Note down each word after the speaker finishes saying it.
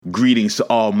Greetings to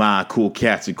all my cool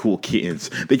cats and cool kittens.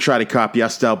 They try to copy our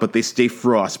style, but they stay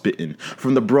frostbitten.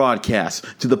 From the broadcast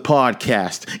to the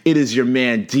podcast, it is your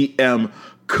man DM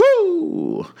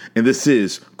Cool, and this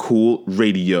is Cool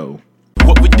Radio.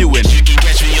 What we doing? You can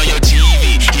catch me on your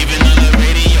TV, even on the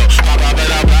radio. Pop up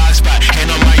at our blog spot,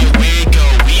 and on my way go.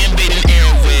 We invading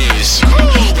airwaves.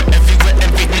 We're everywhere,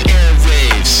 invading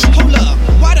airwaves. Hold up,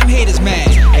 why them haters mad?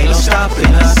 Ain't no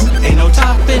stopping us, ain't no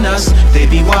topping us. They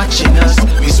be watching us,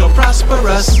 we so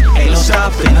prosperous. Ain't no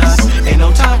stopping us, ain't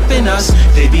no topping us.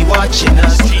 They be watching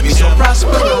us, we so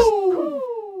prosperous.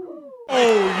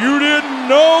 Oh, you didn't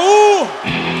know?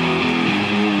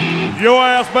 Your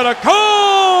ass better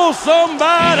call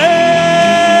somebody!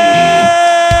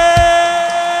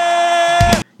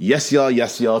 Yes,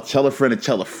 y'all. Tell a friend and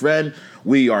tell a friend.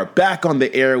 We are back on the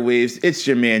airwaves. It's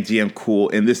your man, DM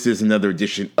Cool, and this is another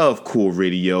edition of Cool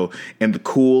Radio, and the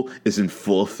cool is in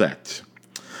full effect.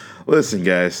 Listen,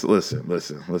 guys, listen.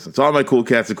 To all my cool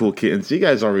cats and cool kittens, you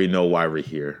guys already know why we're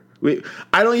here.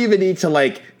 I don't even need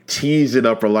to, tease it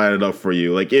up or line it up for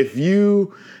you. If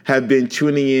you have been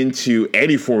tuning into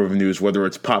any form of news, whether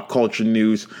it's pop culture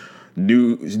news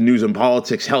and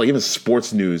politics, hell, even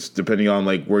sports news, depending on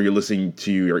where you're listening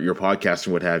to your podcast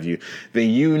and what have you, then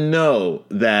you know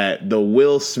that the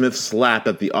Will Smith slap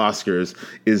at the Oscars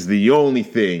is the only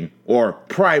thing, or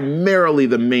primarily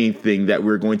the main thing, that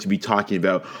we're going to be talking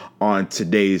about on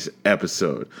today's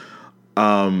episode.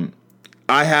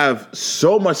 I have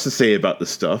so much to say about this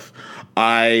stuff.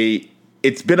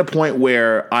 It's been a point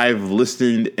where I've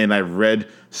listened and I've read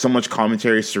so much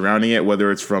commentary surrounding it,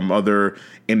 whether it's from other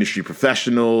industry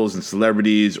professionals and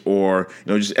celebrities or,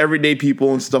 just everyday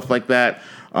people and stuff like that.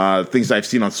 Things I've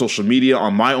seen on social media,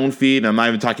 on my own feed. I'm not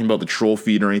even talking about the troll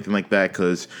feed or anything like that,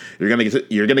 because you're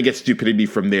gonna get stupidity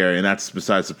from there, and that's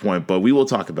besides the point. But we will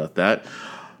talk about that.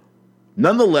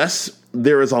 Nonetheless,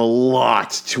 there is a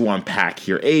lot to unpack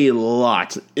here. A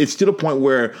lot. It's to the point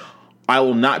where I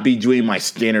will not be doing my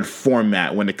standard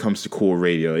format when it comes to Cool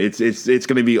Radio. It's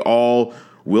going to be all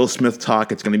Will Smith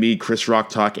talk. It's going to be Chris Rock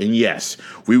talk. And yes,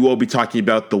 we will be talking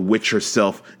about the witch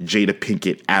herself, Jaded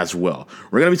Pinkett, as well.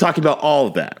 We're going to be talking about all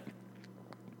of that.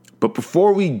 But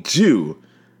before we do,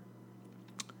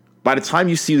 by the time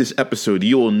you see this episode,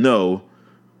 you will know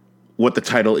what the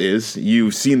title is.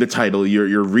 You've seen the title.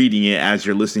 You're reading it as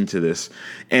you're listening to this.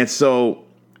 And so,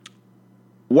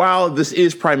 while this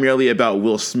is primarily about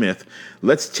Will Smith,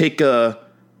 let's take a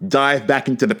dive back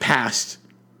into the past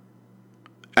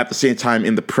at the same time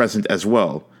in the present as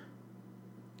well.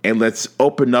 And let's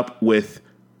open up with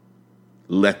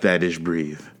Let That Ish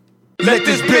Breathe. Let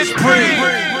this bitch breathe.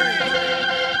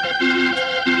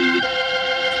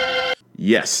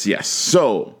 Yes.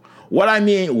 So, what I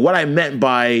meant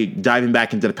by diving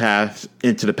back into the past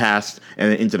and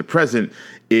then into the present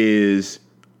is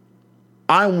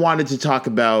I wanted to talk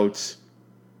about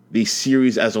the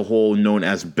series as a whole known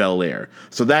as Bel Air.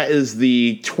 So that is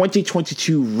the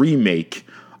 2022 remake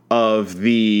of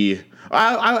the...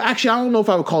 I don't know if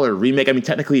I would call it a remake. I mean,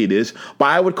 technically it is, but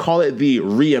I would call it the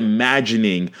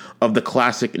reimagining of the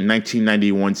classic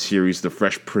 1991 series, The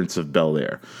Fresh Prince of Bel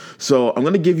Air. So I'm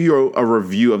going to give you a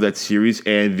review of that series,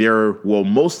 and there will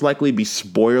most likely be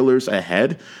spoilers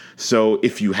ahead. So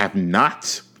if you have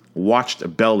not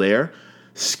watched Bel Air,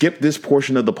 skip this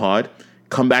portion of the pod,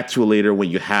 come back to it later when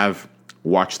you have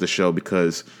watched the show,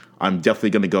 because I'm definitely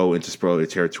going to go into spoiler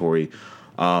territory.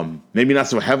 Maybe not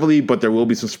so heavily, but there will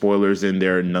be some spoilers in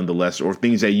there nonetheless, or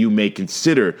things that you may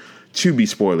consider to be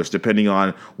spoilers, depending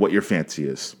on what your fancy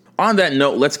is. On that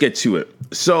note, let's get to it.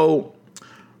 So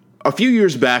a few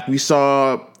years back, we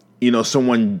saw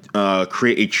someone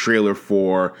create a trailer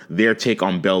for their take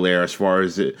on Bel Air as far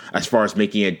as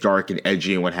making it dark and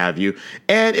edgy and what have you.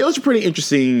 And it was a pretty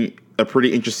interesting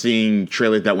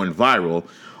trailer that went viral.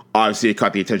 Obviously, it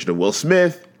caught the attention of Will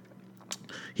Smith.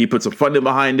 He put some funding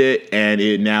behind it, and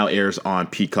it now airs on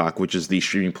Peacock, which is the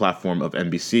streaming platform of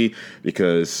NBC,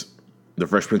 because The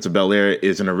Fresh Prince of Bel Air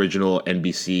is an original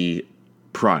NBC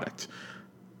product.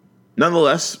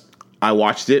 Nonetheless, I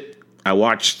watched it. I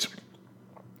watched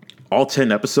all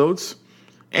 10 episodes,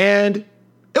 and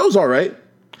it was all right.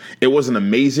 It wasn't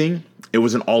amazing. It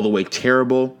wasn't all the way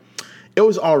terrible. It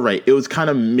was all right. It was kind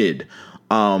of mid.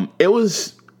 It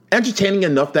was entertaining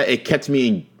enough that it kept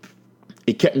me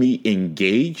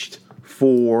engaged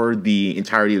for the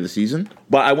entirety of the season.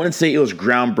 But I wouldn't say it was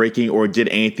groundbreaking or did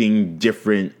anything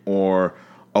different or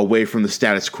away from the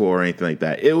status quo or anything like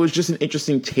that. It was just an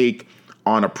interesting take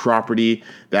on a property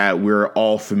that we're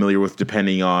all familiar with,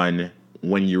 depending on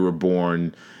when you were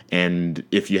born and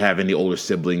if you have any older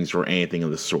siblings or anything of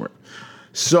the sort.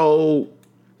 So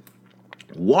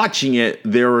watching it,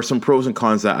 there were some pros and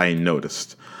cons that I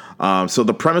noticed. So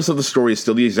the premise of the story is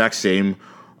still the exact same.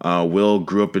 Will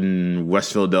grew up in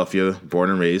West Philadelphia, born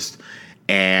and raised,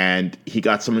 and he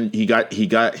got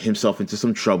himself into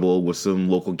some trouble with some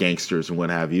local gangsters and what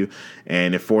have you,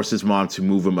 and it forced his mom to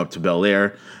move him up to Bel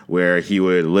Air, where he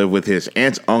would live with his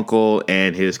aunt, uncle,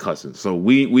 and his cousins. So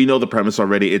we know the premise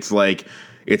already. It's like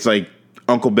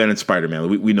Uncle Ben and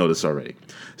Spider-Man. We know this already.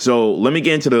 So let me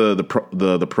get into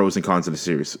the pros and cons of the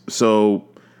series. So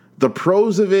the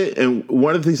pros of it, and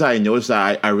one of the things I noticed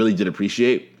that I really did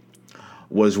appreciate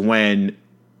was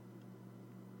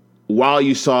while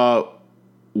you saw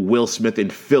Will Smith in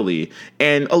Philly,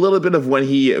 and a little bit of when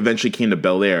he eventually came to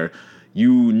Bel Air,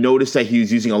 you notice that he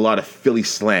was using a lot of Philly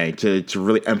slang to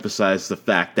really emphasize the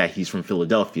fact that he's from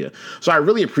Philadelphia. So I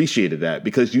really appreciated that,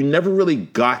 because you never really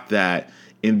got that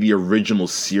in the original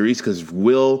series, because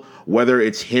Will, whether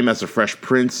it's him as a Fresh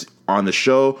Prince on the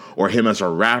show, or him as a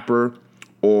rapper,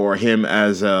 or him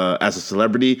as a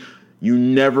celebrity, you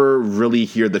never really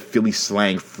hear the Philly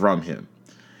slang from him.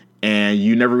 And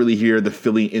you never really hear the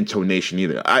Philly intonation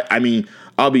either. I mean,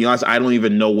 I'll be honest, I don't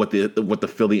even know what the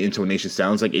Philly intonation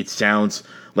sounds like. It sounds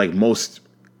like most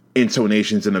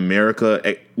intonations in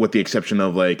America, with the exception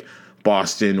of like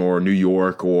Boston or New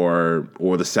York or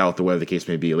the South, or whatever the case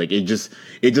may be. Like it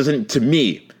doesn't, to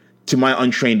me, to my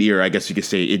untrained ear, I guess you could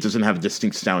say, it doesn't have a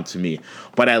distinct sound to me.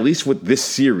 But at least with this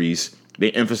series,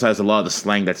 they emphasize a lot of the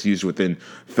slang that's used within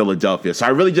Philadelphia. So I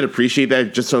really did appreciate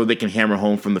that, just so they can hammer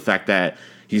home from the fact that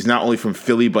he's not only from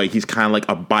Philly, but he's kind of like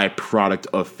a byproduct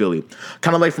of Philly.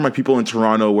 Kind of like for my people in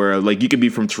Toronto, where like you could be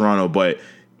from Toronto, but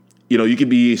you could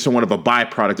be somewhat of a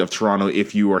byproduct of Toronto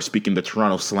if you are speaking the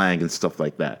Toronto slang and stuff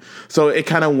like that. So it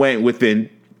kind of went within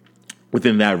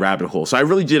that rabbit hole. So I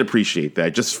really did appreciate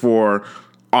that, just for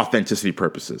authenticity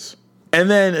purposes. And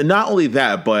then not only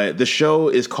that, but the show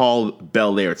is called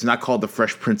Bel Air. It's not called The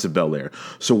Fresh Prince of Bel Air.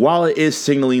 So while it is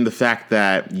signaling the fact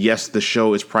that, yes, the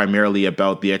show is primarily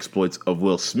about the exploits of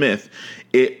Will Smith,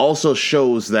 it also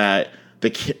shows that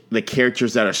the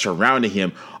characters that are surrounding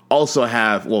him also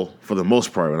have, well, for the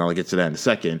most part, and I'll get to that in a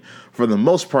second, for the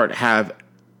most part have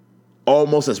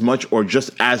almost as much or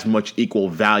just as much equal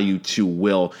value to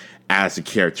Will as a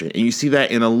character. And you see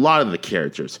that in a lot of the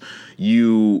characters.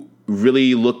 You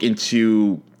really look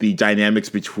into the dynamics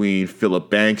between Philip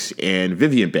Banks and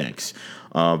Vivian Banks.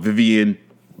 Vivian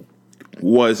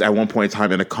was at one point in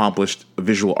time an accomplished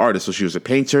visual artist, so she was a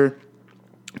painter.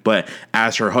 But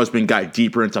as her husband got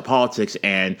deeper into politics,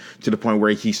 and to the point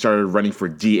where he started running for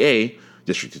DA,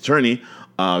 district attorney,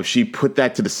 she put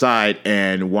that to the side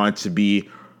and wanted to be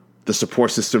the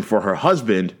support system for her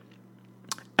husband,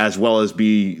 as well as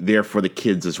be there for the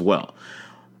kids as well.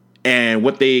 And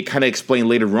what they kind of explain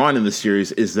later on in the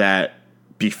series is that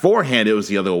beforehand, it was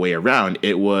the other way around.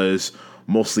 It was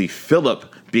mostly Philip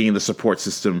being the support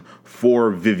system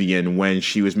for Vivian when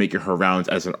she was making her rounds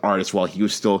as an artist, while he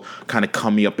was still kind of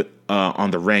coming up on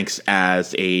the ranks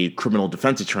as a criminal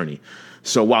defense attorney.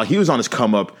 So while he was on his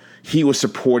come up, he was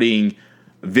supporting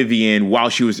Vivian while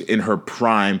she was in her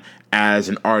prime as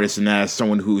an artist and as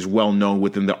someone who's well known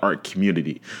within the art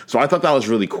community. So I thought that was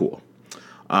really cool.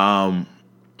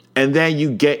 And then you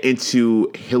get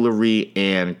into Hillary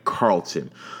and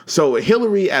Carlton. So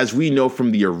Hillary, as we know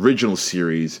from the original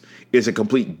series, is a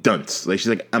complete dunce. Like, she's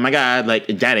like, oh my God, like,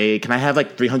 Daddy, can I have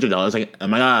like $300? Like, oh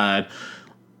my God.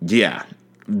 Yeah,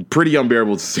 pretty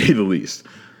unbearable to say the least.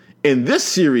 In this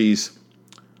series,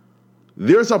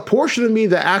 there's a portion of me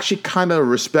that actually kind of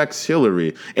respects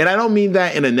Hillary. And I don't mean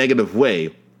that in a negative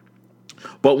way.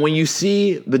 But when you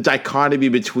see the dichotomy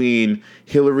between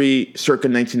Hillary circa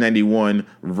 1991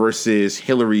 versus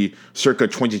Hillary circa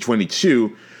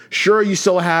 2022, sure, you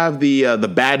still have the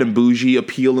bad and bougie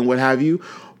appeal and what have you,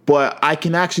 but I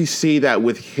can actually say that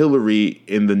with Hillary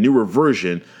in the newer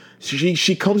version,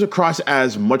 she comes across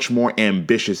as much more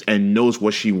ambitious and knows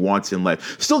what she wants in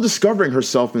life. Still discovering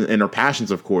herself and her passions,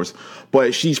 of course,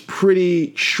 but she's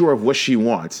pretty sure of what she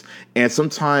wants. And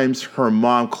sometimes her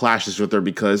mom clashes with her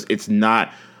because it's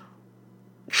not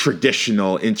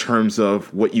traditional in terms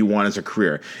of what you want as a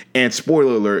career. And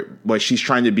spoiler alert, but she's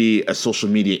trying to be a social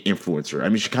media influencer. I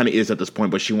mean, she kind of is at this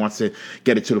point, but she wants to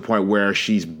get it to the point where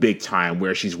she's big time,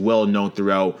 where she's well known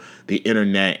throughout the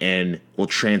internet and will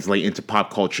translate into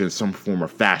pop culture in some form or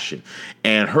fashion.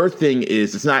 And her thing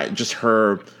is, it's not just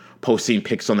her posting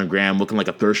pics on the gram looking like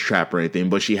a thirst trap or anything,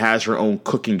 but she has her own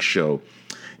cooking show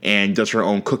and does her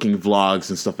own cooking vlogs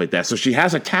and stuff like that. So she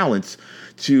has a talent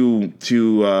to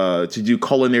do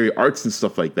culinary arts and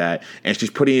stuff like that, and she's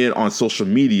putting it on social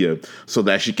media so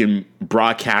that she can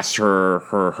broadcast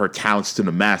her talents to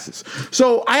the masses.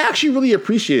 So I actually really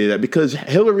appreciated that, because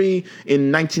Hillary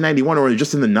in 1991, or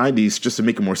just in the 90s, just to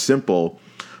make it more simple,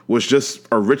 was just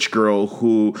a rich girl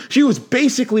who, she was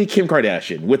basically Kim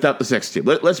Kardashian without the sex tape.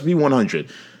 Let's be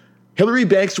 100. Hillary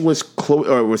Banks was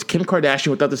Kim Kardashian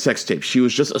without the sex tape. She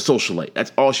was just a socialite.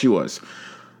 That's all she was.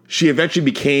 She eventually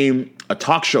became a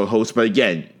talk show host, but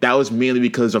again, that was mainly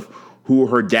because of who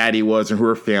her daddy was and who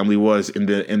her family was, and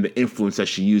the influence that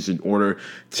she used in order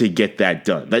to get that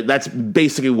done. That's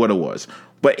basically what it was.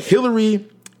 But Hillary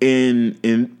in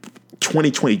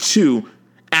 2022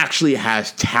 actually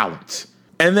has talent.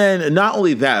 And then not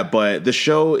only that, but the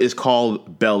show is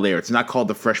called Bel Air. It's not called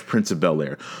The Fresh Prince of Bel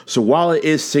Air. So while it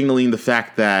is signaling the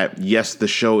fact that, yes, the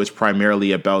show is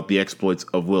primarily about the exploits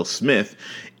of Will Smith,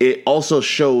 it also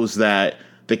shows that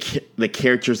the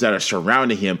characters that are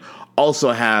surrounding him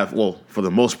also have, well, for the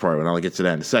most part, and I'll get to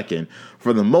that in a second,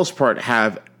 for the most part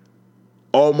have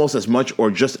almost as much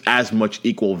or just as much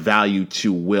equal value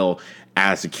to Will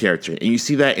as a character. And you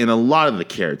see that in a lot of the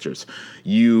characters.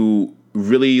 You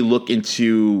really look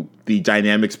into the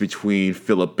dynamics between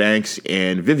Philip Banks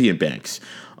and Vivian Banks.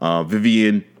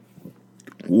 Vivian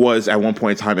was at one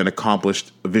point in time an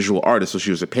accomplished visual artist, so she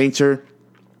was a painter.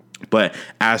 But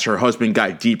as her husband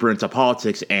got deeper into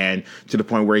politics, and to the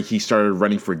point where he started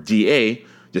running for DA,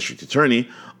 district attorney,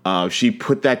 she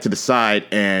put that to the side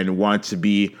and wanted to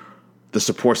be the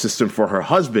support system for her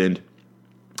husband,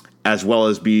 as well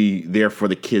as be there for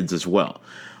the kids as well.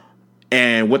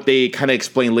 And what they kind of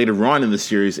explain later on in the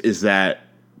series is that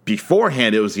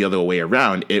beforehand, it was the other way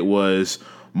around. It was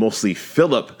mostly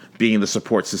Philip being the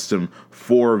support system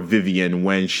for Vivian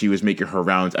when she was making her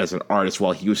rounds as an artist,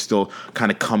 while he was still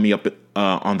kind of coming up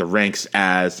on the ranks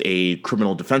as a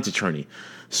criminal defense attorney.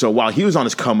 So while he was on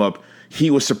his come up,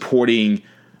 he was supporting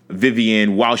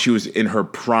Vivian while she was in her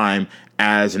prime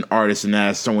as an artist and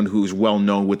as someone who's well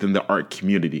known within the art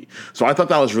community. So I thought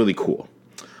that was really cool.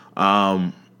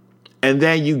 And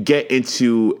then you get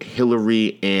into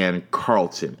Hillary and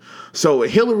Carlton. So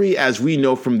Hillary, as we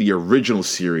know from the original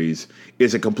series,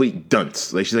 is a complete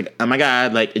dunce. Like, she's like, oh my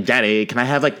God, like, Daddy, can I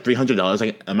have like $300?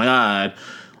 Like, oh my God.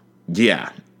 Yeah,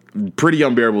 pretty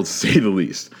unbearable to say the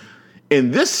least.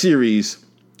 In this series,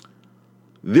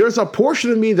 there's a portion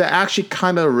of me that actually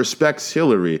kind of respects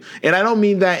Hillary. And I don't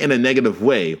mean that in a negative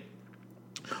way.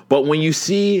 But when you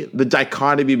see the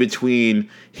dichotomy between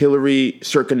Hillary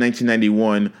circa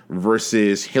 1991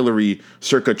 versus Hillary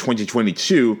circa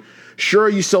 2022, sure,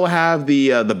 you still have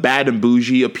the bad and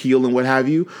bougie appeal and what have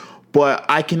you, but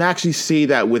I can actually say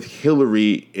that with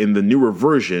Hillary in the newer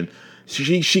version,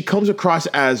 she comes across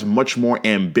as much more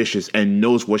ambitious and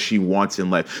knows what she wants in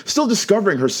life. Still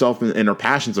discovering herself and her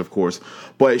passions, of course,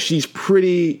 but she's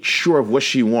pretty sure of what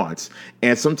she wants.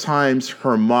 And sometimes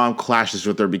her mom clashes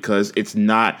with her because it's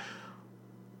not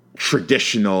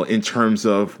traditional in terms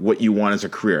of what you want as a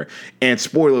career. And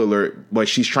spoiler alert, but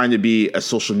she's trying to be a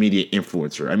social media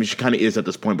influencer. I mean, she kind of is at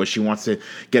this point, but she wants to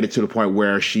get it to the point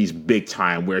where she's big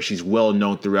time, where she's well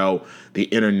known throughout the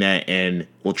internet and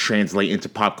will translate into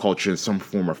pop culture in some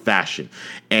form or fashion.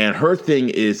 And her thing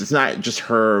is, it's not just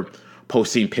her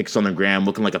posting pics on the gram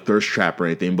looking like a thirst trap or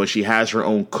anything, but she has her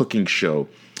own cooking show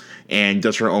and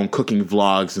does her own cooking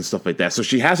vlogs and stuff like that. So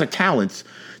she has a talent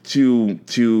to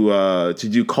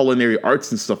do culinary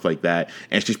arts and stuff like that,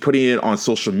 and she's putting it on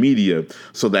social media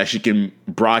so that she can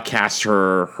broadcast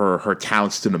her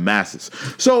talents to the masses.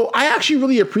 So I actually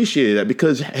really appreciated that,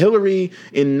 because Hillary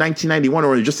in 1991,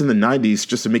 or just in the 90s,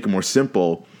 just to make it more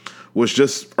simple, was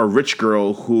just a rich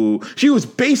girl who, she was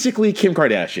basically Kim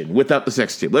Kardashian without the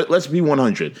sex tape. Let's be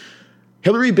 100.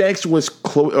 Hillary Banks was Kim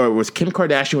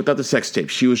Kardashian without the sex tape.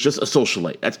 She was just a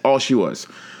socialite. That's all she was.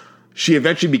 She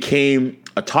eventually became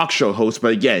a talk show host,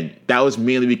 but again, that was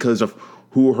mainly because of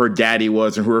who her daddy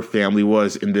was and who her family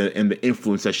was, and the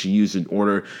influence that she used in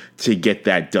order to get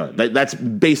that done. That's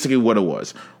basically what it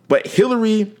was. But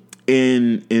Hillary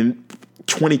in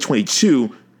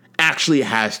 2022 actually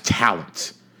has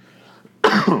talent.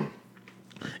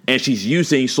 And she's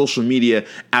using social media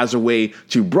as a way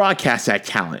to broadcast that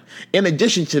talent. In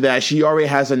addition to that, she already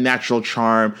has a natural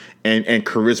charm and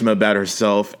charisma about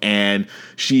herself, and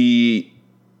she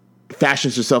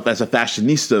fashions herself as a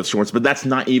fashionista of sorts, but that's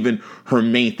not even her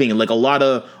main thing. Like a lot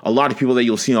of people that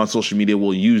you'll see on social media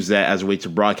will use that as a way to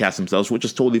broadcast themselves, which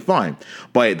is totally fine.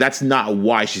 But that's not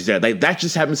why she's there. Like, that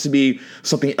just happens to be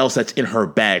something else that's in her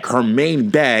bag. Her main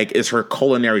bag is her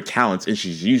culinary talents, and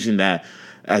she's using that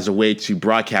as a way to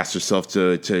broadcast herself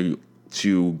to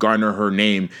to garner her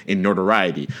name in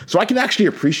notoriety. So I can actually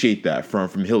appreciate that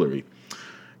from Hillary.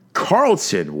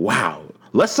 Carlton, wow.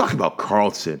 Let's talk about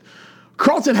Carlton.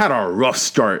 Carlton had a rough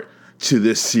start to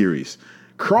this series.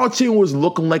 Carlton was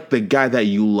looking like the guy that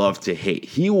you love to hate.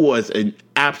 He was an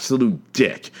absolute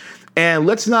dick. And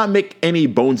let's not make any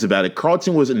bones about it.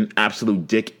 Carlton was an absolute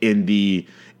dick in the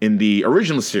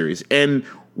original series. And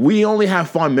we only have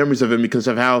fond memories of him because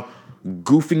of how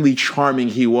goofingly charming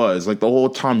he was. Like the whole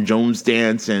Tom Jones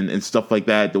dance and stuff like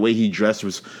that. The way he dressed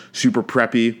was super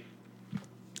preppy.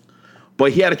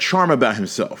 But he had a charm about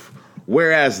himself.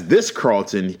 Whereas this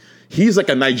Carlton, he's like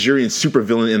a Nigerian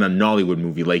supervillain in a Nollywood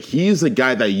movie. Like, he's the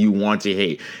guy that you want to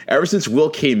hate. Ever since Will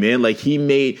came in, like, he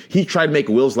tried to make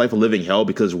Will's life a living hell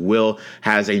because Will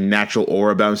has a natural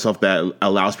aura about himself that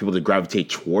allows people to gravitate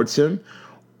towards him.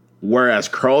 Whereas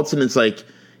Carlton is like,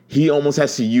 he almost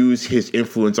has to use his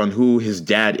influence on who his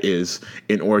dad is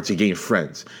in order to gain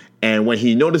friends. And when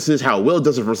he notices how Will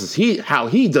does it versus how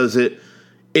he does it,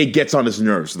 it gets on his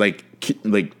nerves. Like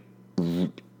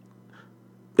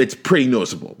it's pretty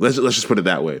noticeable. Let's just put it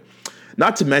that way.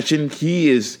 Not to mention, he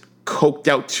is coked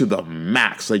out to the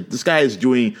max. Like, this guy is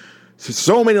doing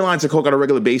so many lines of coke on a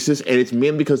regular basis, and it's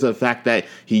mainly because of the fact that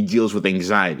he deals with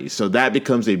anxiety. So that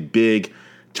becomes a big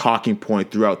talking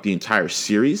point throughout the entire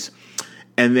series.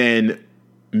 And then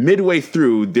midway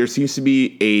through, there seems to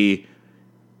be a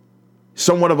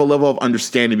somewhat of a level of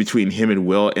understanding between him and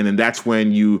Will, and then that's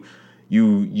when you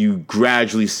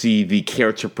gradually see the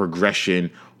character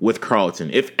progression with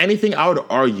Carlton. If anything, I would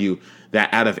argue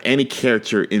that out of any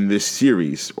character in this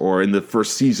series, or in the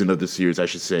first season of the series, I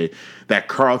should say, that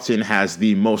Carlton has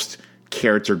the most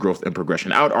character growth and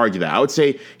progression. I would argue that. I would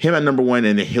say him at number 1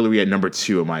 and Hillary at number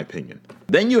 2, in my opinion.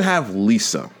 Then you have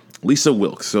Lisa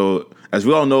Wilkes. So, as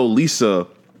we all know, Lisa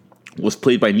was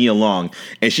played by Nia Long,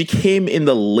 and she came in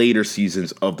the later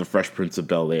seasons of The Fresh Prince of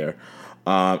Bel Air.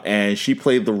 And she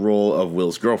played the role of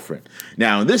Will's girlfriend.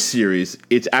 Now, in this series,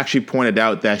 it's actually pointed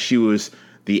out that she was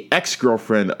the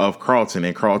ex-girlfriend of Carlton,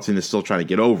 and Carlton is still trying to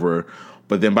get over her.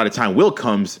 But then by the time Will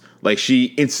comes, like, she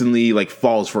instantly, like,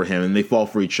 falls for him, and they fall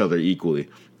for each other equally.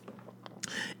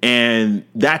 And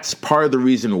that's part of the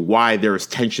reason why there is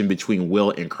tension between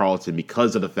Will and Carlton,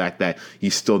 because of the fact that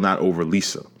he's still not over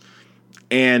Lisa.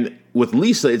 And with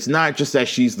Lisa, it's not just that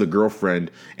she's the girlfriend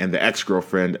and the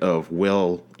ex-girlfriend of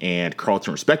Will and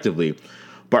Carlton, respectively,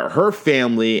 but her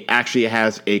family actually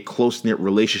has a close-knit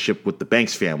relationship with the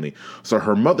Banks family. So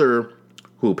her mother,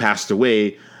 who passed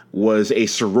away, was a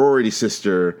sorority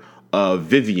sister of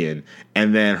Vivian.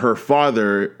 And then her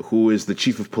father, who is the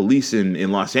chief of police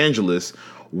in Los Angeles,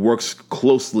 works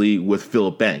closely with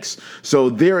Philip Banks. So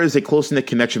there is a close-knit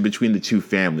connection between the two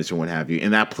families and what have you,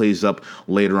 and that plays up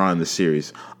later on in the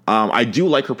series. I do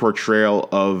like the portrayal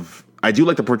of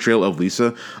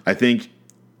Lisa. I think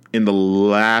in the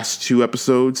last 2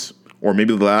 episodes, or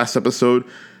maybe the last episode,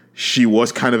 she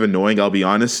was kind of annoying, I'll be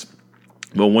honest.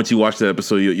 But once you watch that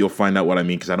episode, you'll find out what I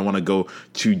mean, because I don't want to go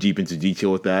too deep into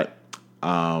detail with that.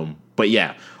 But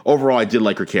yeah, overall, I did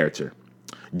like her character.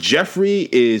 Jeffrey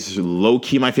is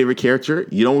low-key my favorite character.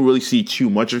 You don't really see too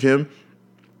much of him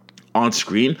on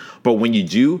screen, but when you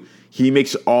do, he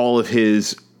makes all of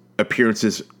his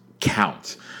appearances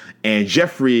count. And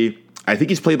Jeffrey, I think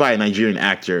he's played by a Nigerian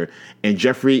actor, and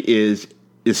Jeffrey is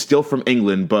still from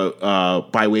England, but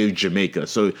by way of Jamaica.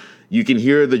 So you can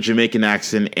hear the Jamaican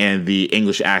accent and the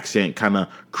English accent kind of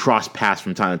cross paths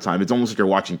from time to time. It's almost like you're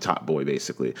watching Top Boy,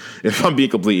 basically, if I'm being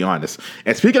completely honest.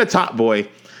 And speaking of Top Boy,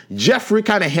 Jeffrey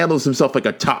kind of handles himself like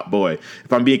a top boy,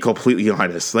 if I'm being completely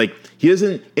honest. Like, he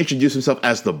doesn't introduce himself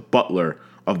as the butler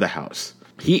of the house.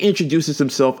 He introduces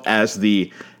himself as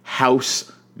the house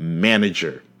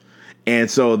manager. And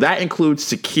so that includes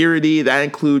security. That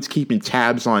includes keeping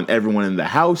tabs on everyone in the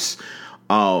house.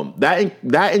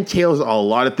 That entails a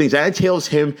lot of things. That entails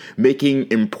him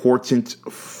making important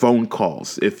phone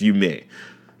calls, if you may.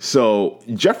 So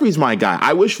Jeffrey's my guy.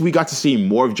 I wish we got to see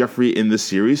more of Jeffrey in this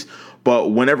series, but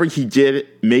whenever he did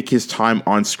make his time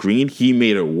on screen, he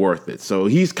made it worth it. So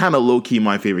he's kind of low-key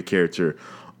my favorite character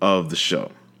of the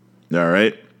show. All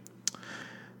right.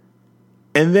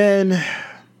 And then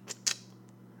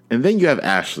you have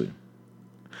Ashley.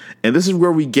 And this is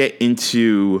where we get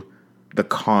into the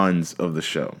cons of the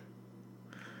show.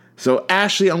 So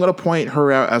Ashley, I'm going to point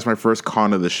her out as my first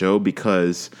con of the show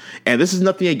because, and this is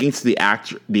nothing against the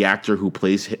actor who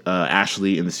plays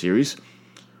Ashley in the series,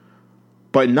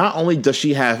 but not only does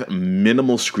she have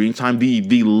minimal screen time,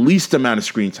 the least amount of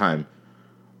screen time,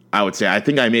 I would say. I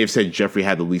think I may have said Jeffrey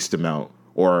had the least amount,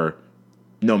 or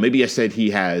no, maybe I said he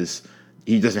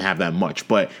doesn't have that much,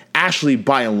 but Ashley,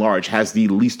 by and large, has the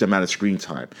least amount of screen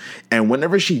time. And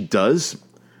whenever she does,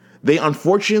 they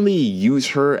unfortunately use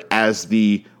her as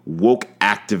the woke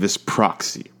activist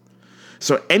proxy.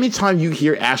 So anytime you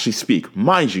hear Ashley speak,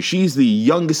 mind you, she's the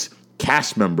youngest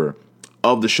cast member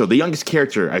of the show, the youngest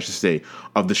character, I should say,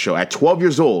 of the show. At 12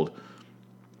 years old,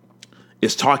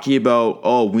 is talking about,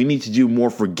 oh, we need to do more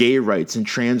for gay rights and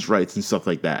trans rights and stuff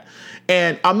like that.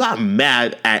 And I'm not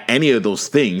mad at any of those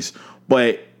things,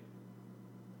 but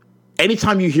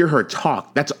anytime you hear her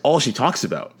talk, that's all she talks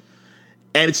about.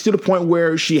 And it's to the point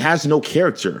where she has no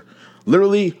character.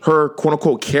 Literally, her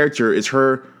quote-unquote character is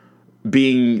her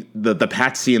being the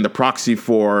patsy and the proxy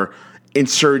for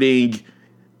inserting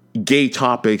gay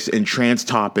topics and trans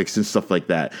topics and stuff like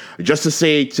that. Just to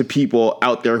say to people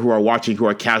out there who are watching, who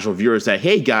are casual viewers, that,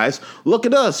 hey guys, look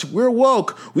at us. We're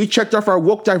woke. We checked off our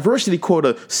woke diversity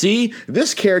quota. See,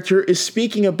 this character is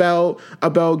speaking about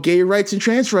gay rights and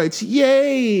trans rights.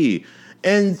 Yay.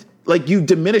 And like, you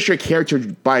diminish your character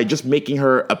by just making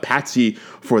her a patsy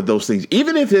for those things.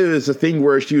 Even if it was a thing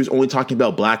where she was only talking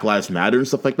about Black Lives Matter and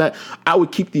stuff like that, I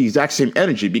would keep the exact same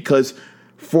energy, because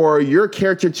for your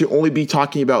character to only be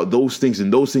talking about those things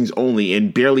and those things only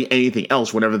and barely anything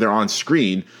else whenever they're on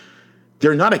screen,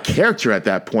 they're not a character at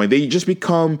that point. They just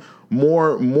become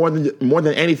more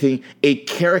than anything a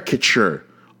caricature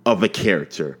of a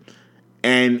character.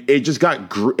 And it just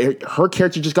got her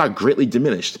character just got greatly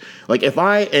diminished. Like,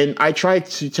 I try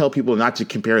to tell people not to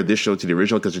compare this show to the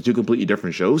original because they're two completely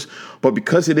different shows, but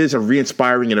because it is a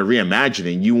re-inspiring and a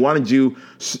reimagining, you want to do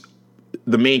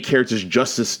the main character's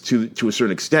justice to a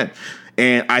certain extent.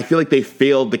 And I feel like they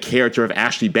failed the character of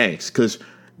Ashley Banks, because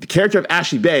the character of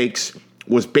Ashley Banks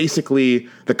was basically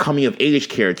the coming of age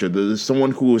character,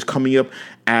 someone who was coming up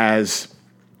as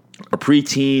a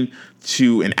preteen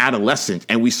to an adolescent,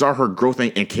 and we saw her growth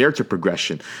and character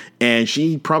progression. And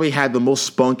she probably had the most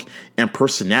spunk and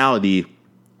personality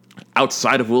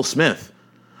outside of Will Smith.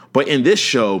 But in this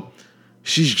show,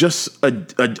 she's just a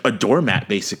doormat,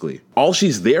 basically. All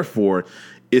she's there for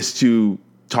is to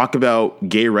talk about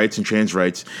gay rights and trans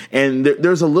rights. And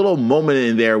there's a little moment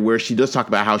in there where she does talk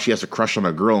about how she has a crush on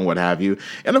a girl and what have you.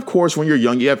 And of course, when you're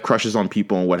young, you have crushes on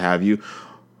people and what have you.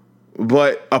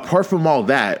 But apart from all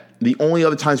that, the only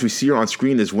other times we see her on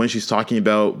screen is when she's talking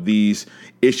about these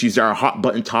issues that are hot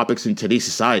button topics in today's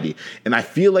society. And I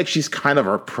feel like she's kind of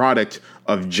a product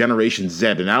of Generation Z.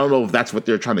 And I don't know if that's what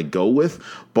they're trying to go with,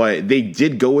 but they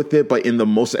did go with it, but in the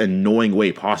most annoying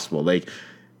way possible. Like,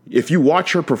 if you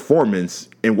watch her performance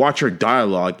and watch her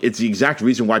dialogue, it's the exact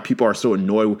reason why people are so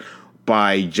annoyed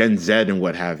by Gen Z and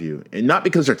what have you. And not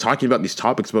because they're talking about these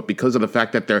topics, but because of the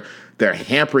fact that they're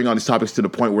hampering on these topics to the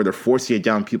point where they're forcing it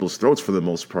down people's throats for the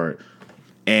most part.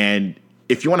 And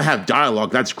if you want to have dialogue,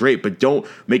 that's great, but don't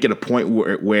make it a point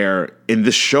where in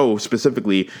this show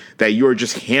specifically, that you're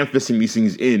just ham-fisting these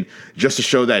things in just to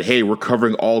show that, hey, we're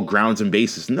covering all grounds and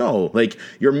bases. No, like,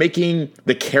 you're making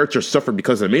the character suffer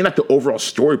because of it. Maybe not the overall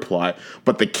story plot,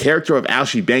 but the character of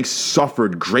Ashley Banks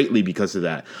suffered greatly because of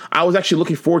that. I was actually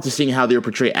looking forward to seeing how they would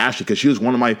portray Ashley, because she was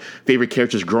one of my favorite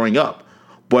characters growing up.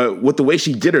 But with the way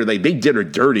she did her, like, they did her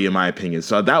dirty, in my opinion.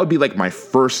 So that would be like my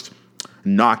first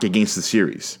knock against the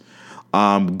series.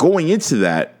 Going into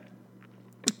that,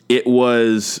 it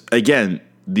was, again,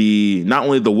 not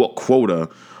only the woke quota,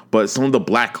 but some of the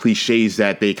black cliches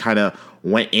that they kind of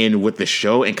went in with the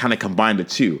show and kind of combined the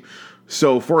two.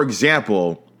 So, for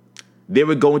example, they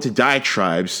would go into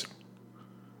diatribes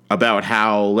about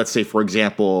how, let's say, for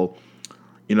example,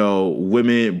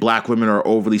 black women are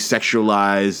overly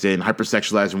sexualized and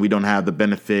hypersexualized, and we don't have the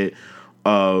benefit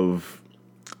of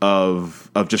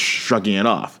just shrugging it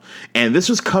off. And this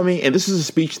was a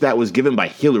speech that was given by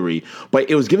Hillary, but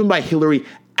it was given by Hillary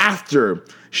after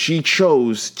she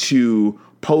chose to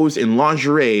pose in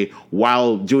lingerie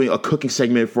while doing a cooking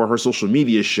segment for her social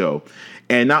media show.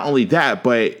 And not only that,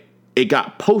 but it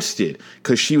got posted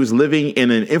because she was living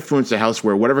in an influencer house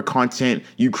where whatever content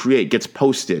you create gets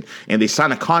posted. And they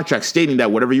signed a contract stating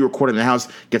that whatever you record in the house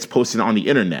gets posted on the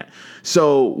internet.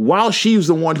 So while she was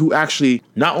the one who actually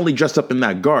not only dressed up in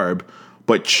that garb,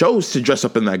 but chose to dress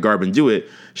up in that garb and do it,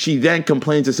 she then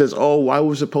complains and says, oh, why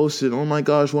was it posted? Oh my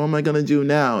gosh, what am I going to do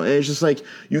now? And it's just like,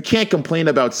 you can't complain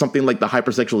about something like the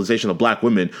hypersexualization of black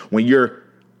women when you're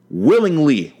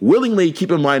willingly,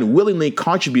 keep in mind, willingly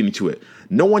contributing to it.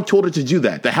 No one told her to do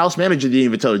that. The house manager didn't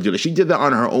even tell her to do that. She did that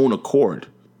on her own accord.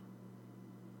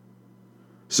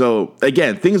 So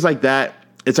again, things like that,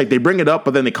 it's like they bring it up,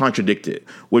 but then they contradict it,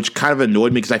 which kind of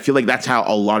annoyed me because I feel like that's how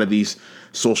a lot of these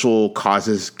social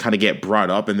causes kind of get brought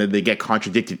up, and then they get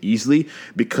contradicted easily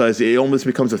because it almost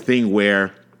becomes a thing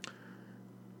where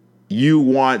you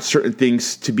want certain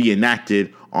things to be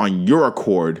enacted on your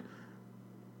accord,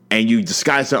 and you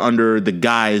disguise it under the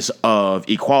guise of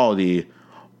equality,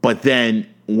 but then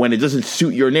when it doesn't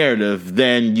suit your narrative,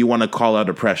 then you want to call out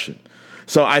oppression.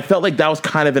 So I felt like that was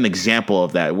kind of an example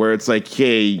of that, where it's like,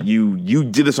 hey, you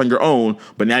did this on your own,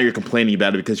 but now you're complaining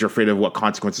about it because you're afraid of what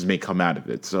consequences may come out of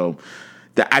it. So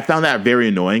I found that very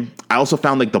annoying. I also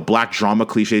found like the black drama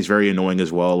cliches very annoying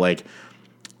as well. Like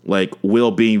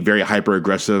Will being very hyper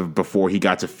aggressive before he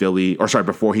got to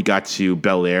before he got to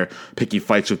Bel Air, picking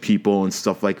fights with people and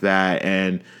stuff like that,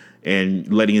 and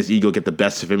letting his ego get the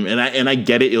best of him. And I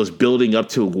get it. It was building up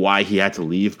to why he had to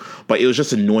leave, but it was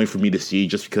just annoying for me to see,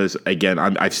 just because, again,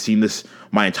 I've seen this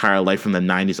my entire life from the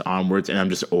 90s onwards, and I'm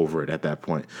just over it at that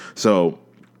point. So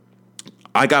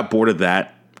I got bored of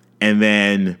that. And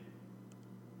then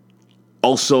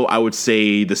also, I would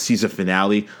say the season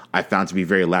finale I found to be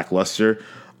very lackluster.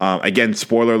 Again,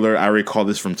 spoiler alert, I already called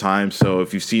this from time, so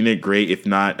if you've seen it, great. If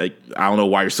not, I don't know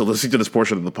why you're still listening to this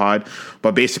portion of the pod.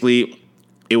 But basically,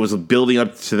 it was building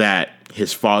up to that.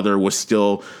 His father was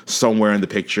still somewhere in the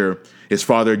picture. His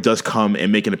father does come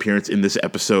and make an appearance in this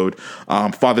episode.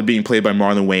 Father being played by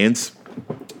Marlon Wayans.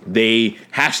 They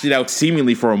hashed it out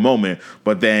seemingly for a moment,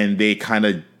 but then they kind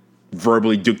of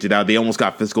verbally duked it out. They almost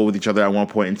got physical with each other at one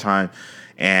point in time,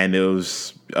 and it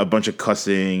was a bunch of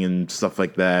cussing and stuff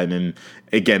like that. And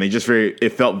again, it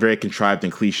felt very contrived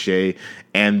and cliche,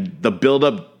 and the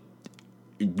buildup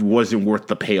wasn't worth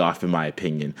the payoff, in my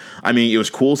opinion. I mean, it was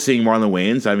cool seeing Marlon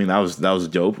Wayans. I mean, that was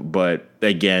dope, but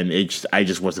again, I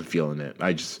just wasn't feeling it.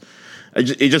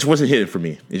 It just wasn't hitting for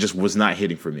me. It just was not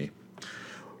hitting for me.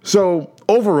 So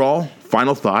overall,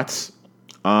 final thoughts.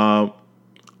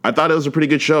 I thought it was a pretty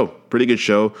good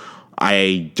show.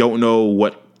 I don't know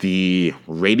what the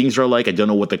ratings are like. I don't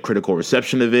know what the critical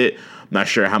reception of it. I'm not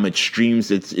sure how much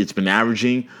streams it's been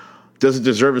averaging. Does it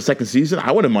deserve a second season?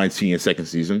 I wouldn't mind seeing a second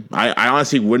season. I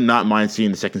honestly would not mind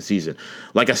seeing the second season.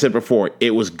 Like I said before,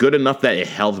 it was good enough that it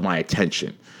held my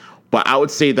attention. But I would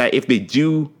say that if they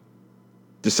do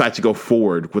decide to go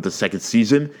forward with the second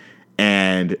season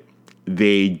and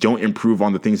they don't improve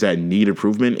on the things that need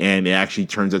improvement and it actually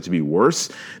turns out to be worse,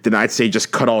 then I'd say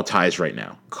just cut all ties right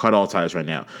now.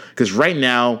 Because right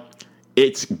now,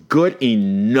 it's good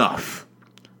enough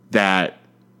that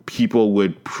people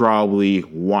would probably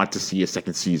want to see a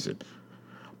second season.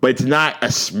 But it's not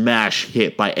a smash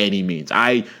hit by any means.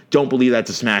 I don't believe that's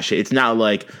a smash hit. It's not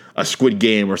like a Squid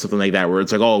Game or something like that where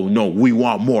it's like, oh, no, we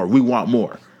want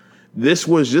more. This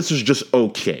was just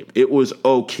okay. It was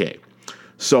okay.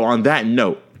 So on that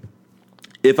note,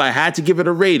 if I had to give it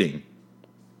a rating,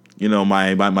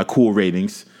 my cool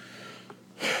ratings,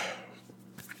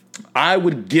 I'll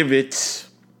give it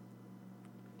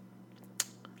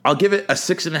a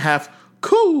 6.5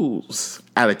 cools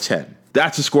out of 10.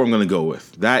 That's the score I'm going to go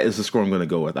with. That is the score I'm going to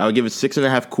go with. I'll give it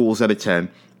 6.5 cools out of 10.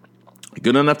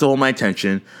 Good enough to hold my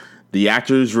attention. The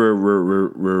actors were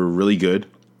really good.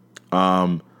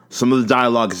 Some of the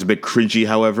dialogue is a bit cringy,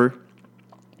 however.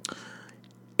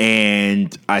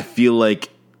 And I feel like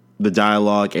the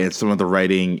dialogue and some of the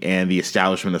writing and the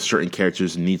establishment of certain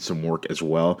characters need some work as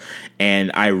well.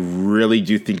 And I really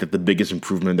do think that the biggest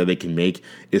improvement that they can make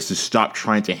is to stop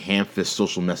trying to ham-fist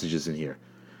social messages in here.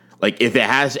 Like, if it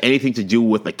has anything to do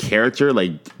with a character,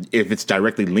 like if it's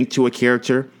directly linked to a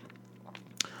character,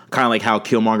 kind of like how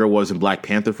Killmonger was in Black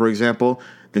Panther, for example,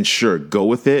 then sure, go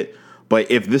with it. But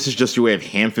if this is just your way of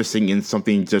ham-fisting in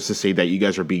something just to say that you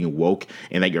guys are being woke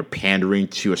and that you're pandering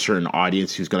to a certain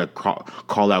audience who's going to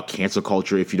call out cancel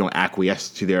culture if you don't acquiesce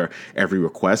to their every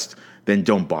request, then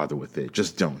don't bother with it.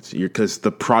 Just don't. Because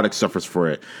the product suffers for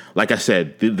it. Like I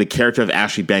said, the character of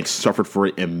Ashley Banks suffered for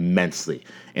it immensely.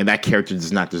 And that character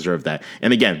does not deserve that.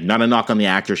 And again, not a knock on the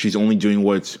actor. She's only doing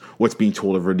what's being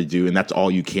told of her to do, and that's all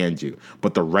you can do.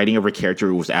 But the writing of her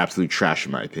character was absolute trash,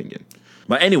 in my opinion.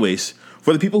 But anyways,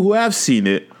 for the people who have seen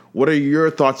it, what are your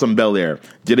thoughts on Bel Air?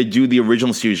 Did it do the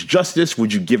original series justice?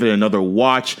 Would you give it another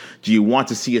watch? Do you want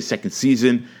to see a second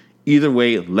season? Either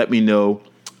way, let me know.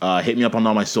 Hit me up on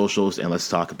all my socials, and let's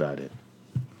talk about it.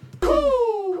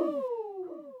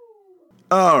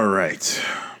 All right.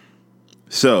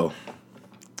 So,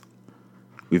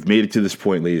 we've made it to this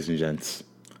point, ladies and gents.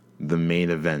 The main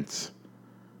event.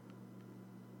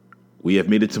 We have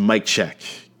made it to Mic Check.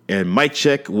 And Mic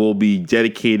Check will be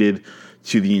dedicated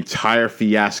to the entire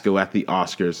fiasco at the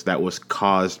Oscars that was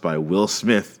caused by Will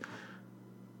Smith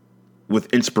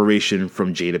with inspiration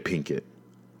from Jaded Pinkett,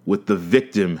 with the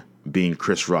victim being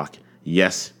Chris Rock.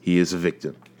 Yes, he is a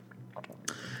victim.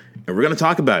 And we're going to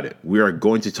talk about it. We are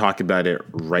going to talk about it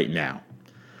right now.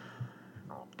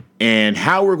 And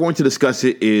how we're going to discuss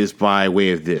it is by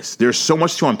way of this. There's so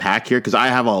much to unpack here because I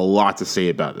have a lot to say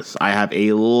about this. I have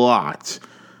a lot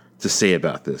to say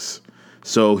about this.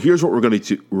 So here's what we're going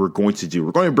to do.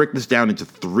 We're going to break this down into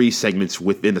 3 segments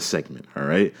within a segment, all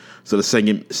right? So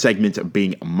the segment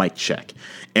being mic check.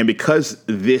 And because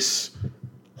this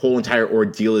whole entire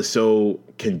ordeal is so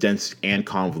condensed and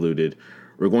convoluted,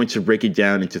 we're going to break it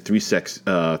down into 3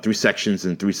 sections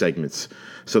and 3 segments.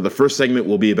 So the first segment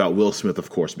will be about Will Smith,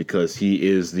 of course, because he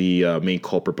is the main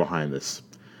culprit behind this.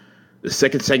 The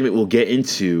second segment we'll get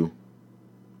into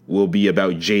will be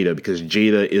about Jada, because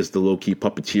Jada is the low-key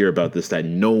puppeteer about this that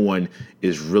no one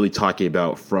is really talking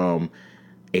about from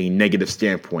a negative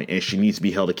standpoint, and she needs to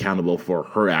be held accountable for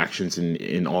her actions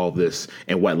in all of this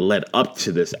and what led up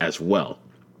to this as well.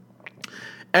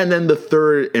 And then the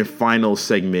third and final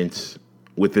segment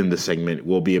within the segment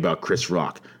will be about Chris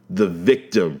Rock, the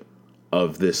victim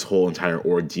of this whole entire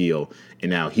ordeal,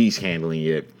 and how he's handling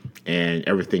it and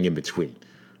everything in between.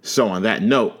 So on that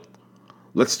note,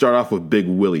 let's start off with Big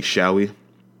Willie, shall we?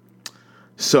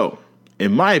 So,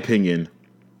 in my opinion,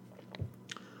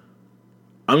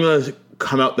 I'm going to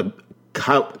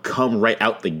come right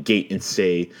out the gate and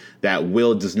say that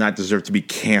Will does not deserve to be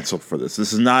canceled for this.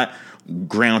 This is not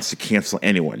grounds to cancel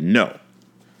anyone, no.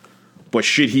 But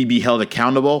should he be held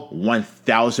accountable?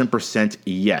 1,000%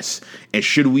 yes. And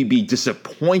should we be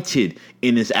disappointed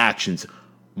in his actions?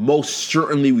 Most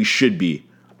certainly we should be.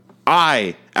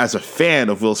 I, as a fan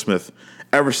of Will Smith,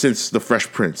 ever since The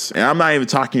Fresh Prince, and I'm not even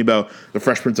talking about The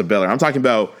Fresh Prince of Bel Air, I'm talking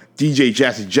about DJ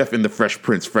Jazzy Jeff in The Fresh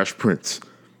Prince.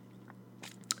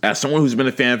 As someone who's been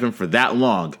a fan of him for that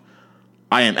long,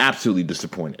 I am absolutely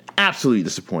disappointed. Absolutely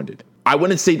disappointed. I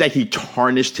wouldn't say that he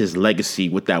tarnished his legacy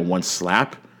with that one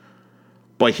slap,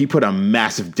 but he put a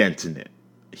massive dent in it.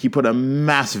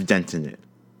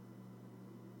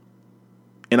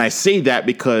 And I say that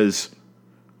because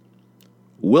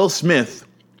Will Smith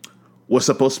was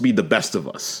supposed to be the best of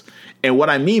us. And what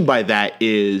I mean by that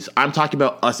is I'm talking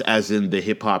about us as in the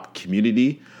hip-hop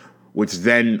community, which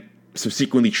then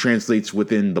subsequently translates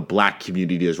within the black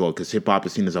community as well, because hip-hop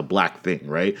is seen as a black thing,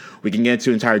 right? We can get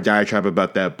into an entire diatribe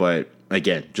about that, but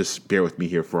again, just bear with me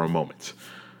here for a moment.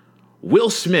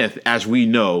 Will Smith, as we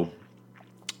know,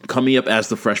 coming up as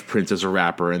the Fresh Prince as a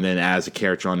rapper and then as a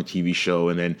character on a TV show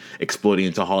and then exploding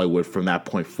into Hollywood from that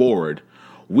point forward,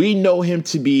 we know him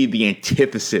to be the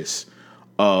antithesis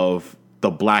of the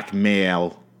black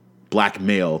male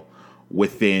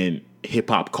within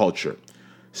hip-hop culture.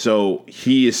 So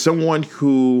he is someone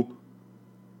who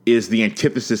is the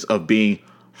antithesis of being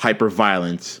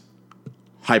hyper-violent,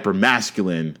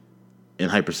 hyper-masculine, and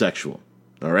hypersexual.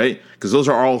 All right? Because those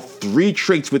are all 3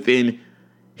 traits within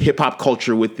hip-hop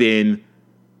culture within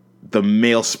the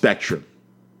male spectrum.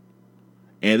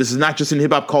 And this is not just in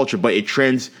hip-hop culture, but it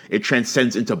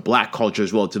transcends into black culture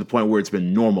as well, to the point where it's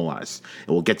been normalized.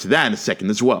 And we'll get to that in a second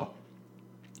as well.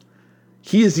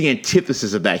 He is the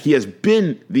antithesis of that. He has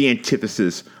been the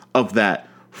antithesis of that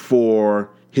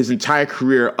for his entire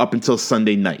career up until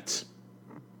Sunday night.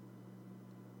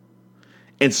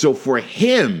 And so for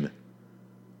him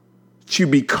to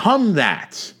become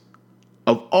that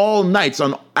of all nights,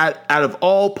 out of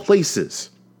all places,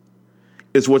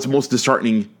 is what's most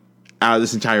disheartening out of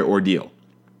this entire ordeal.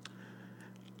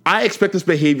 I expect this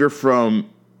behavior from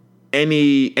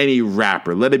any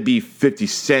rapper, let it be 50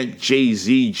 Cent,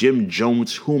 Jay-Z, Jim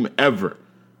Jones, whomever.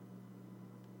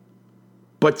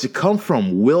 But to come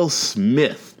from Will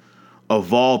Smith,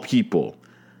 of all people,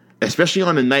 especially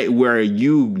on a night where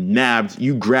you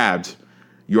grabbed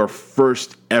your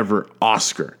first ever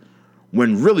Oscar,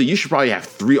 when really you should probably have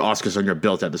 3 Oscars on your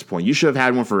belt at this point. You should have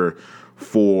had one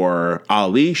for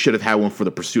Ali, should have had one for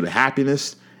The Pursuit of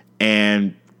Happiness,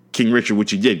 and King Richard,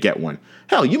 which you did get one.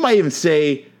 Hell, you might even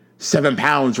say 7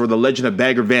 Pounds or The Legend of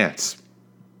Bagger Vance.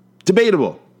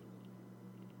 Debatable.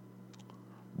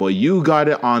 But you got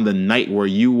it on the night where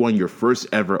you won your first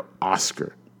ever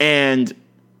Oscar. And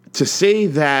to say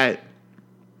that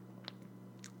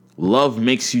love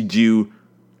makes you do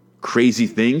crazy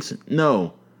things?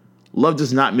 No. Love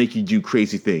does not make you do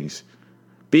crazy things.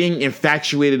 Being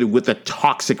infatuated with a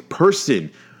toxic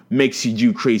person makes you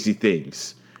do crazy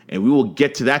things. And we will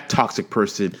get to that toxic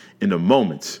person in a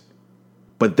moment.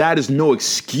 But that is no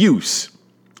excuse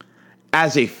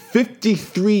as a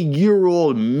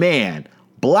 53-year-old man,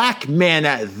 black man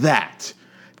at that,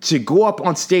 to go up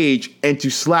on stage and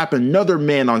to slap another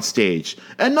man on stage,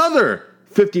 another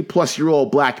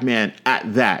 50-plus-year-old black man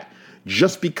at that,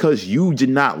 just because you did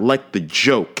not like the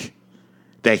joke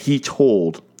that he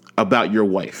told about your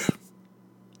wife.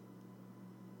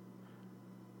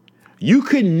 You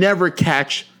could never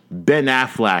catch Ben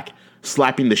Affleck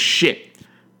slapping the shit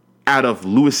out of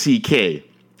Louis C.K.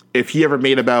 if he ever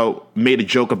made a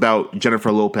joke about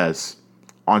Jennifer Lopez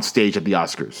on stage at the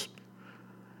Oscars.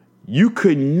 You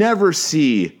could never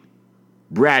see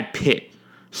Brad Pitt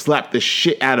slap the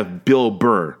shit out of Bill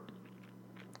Burr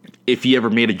if he ever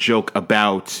made a joke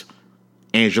about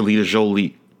Angelina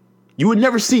Jolie. You would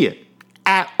never see it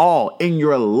at all in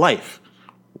your life.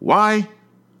 Why?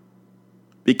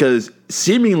 Because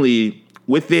seemingly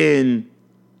within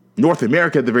North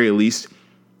America, at the very least,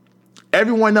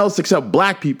 everyone else except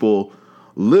black people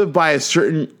live by a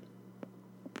certain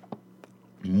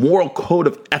moral code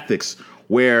of ethics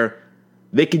where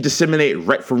they can disseminate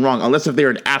right from wrong, unless if they're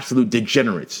an absolute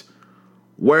degenerate.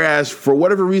 Whereas, for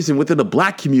whatever reason, within the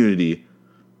black community,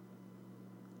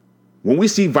 when we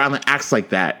see violent acts like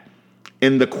that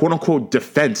in the quote-unquote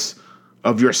defense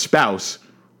of your spouse,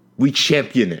 we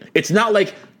champion it. It's not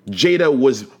like Jada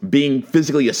was being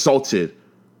physically assaulted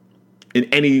in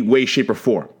any way, shape, or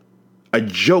form. A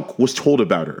joke was told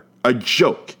about her. A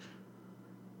joke.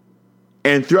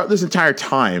 And throughout this entire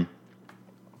time,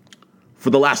 for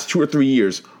the last 2 or 3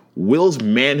 years, Will's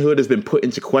manhood has been put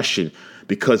into question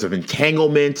because of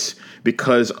entanglement,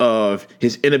 because of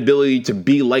his inability to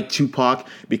be like Tupac,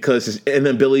 because his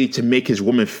inability to make his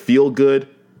woman feel good.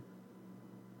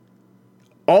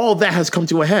 All of that has come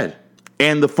to a head.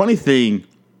 And the funny thing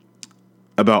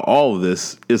about all of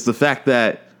this is the fact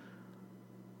that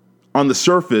on the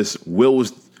surface, Will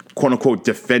was quote unquote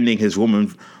defending his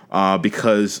woman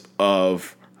because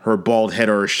of her bald head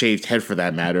or her shaved head for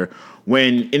that matter,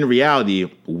 when in reality,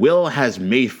 Will has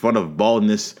made fun of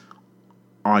baldness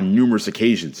on numerous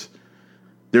occasions.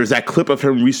 There's that clip of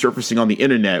him resurfacing on the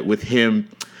internet with him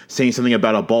saying something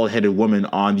about a bald-headed woman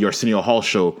on the Arsenio Hall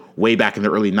show way back in the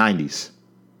early 90s.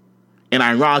 And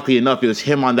ironically enough, it was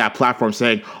him on that platform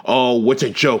saying, "Oh, what's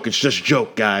a joke? It's just a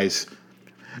joke, guys."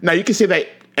 Now, you can say that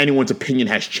anyone's opinion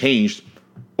has changed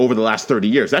over the last 30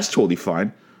 years. That's totally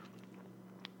fine.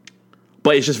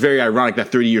 But it's just very ironic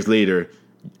that 30 years later,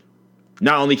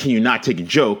 not only can you not take a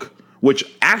joke, which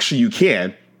actually you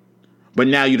can, but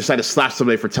now you decide to slap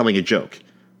somebody for telling a joke.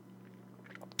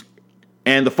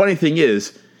 And the funny thing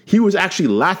is, he was actually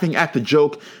laughing at the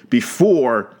joke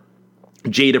before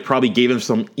Jada probably gave him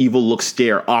some evil look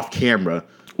stare off camera,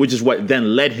 which is what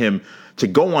then led him to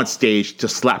go on stage to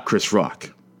slap Chris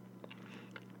Rock.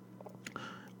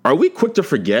 Are we quick to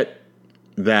forget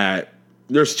that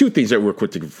there's two things that we're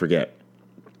quick to forget?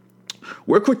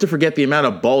 We're quick to forget the amount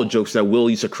of bald jokes that Will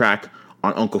used to crack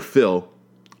on Uncle Phil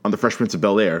on The Fresh Prince of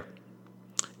Bel Air.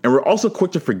 And we're also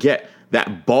quick to forget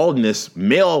that baldness,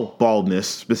 male baldness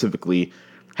specifically,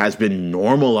 has been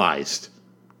normalized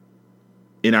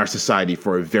in our society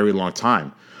for a very long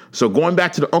time. So going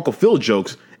back to the Uncle Phil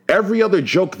jokes, every other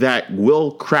joke that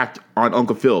Will cracked on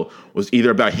Uncle Phil was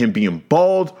either about him being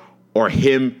bald or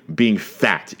him being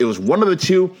fat. It was one of the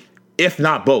two, if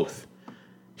not both.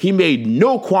 He made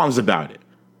no qualms about it.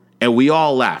 And we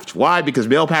all laughed. Why? Because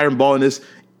male pattern baldness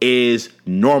is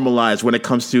normalized when it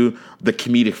comes to the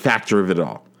comedic factor of it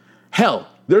all. Hell,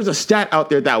 there's a stat out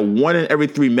there that 1 in every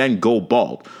 3 men go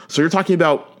bald. So you're talking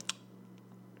about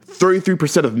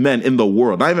 33% of men in the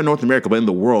world, not even North America, but in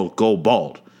the world, go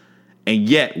bald. And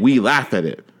yet we laugh at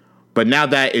it. But now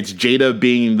that it's Jada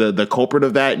being the culprit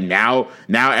of that, now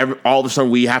all of a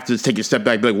sudden we have to take a step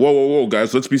back and be like, whoa,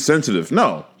 guys, let's be sensitive.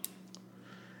 No.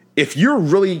 If you're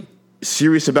really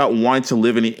serious about wanting to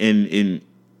live in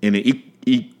an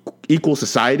equal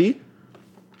society,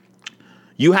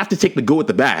 you have to take the good with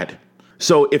the bad.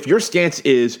 So if your stance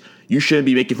is you shouldn't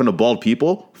be making fun of bald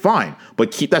people, fine.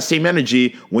 But keep that same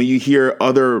energy when you hear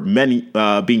other men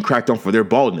being cracked on for their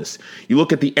baldness. You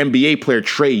look at the NBA player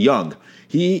Trae Young.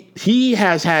 He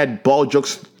has had bald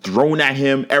jokes thrown at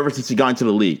him ever since he got into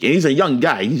the league. And he's a young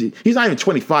guy. He's not even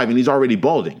 25 and he's already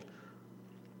balding.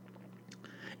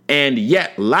 And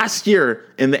yet, last year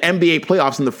in the NBA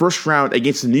playoffs in the first round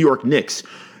against the New York Knicks,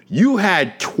 you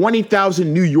had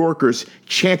 20,000 New Yorkers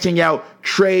chanting out,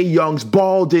 "Trae Young's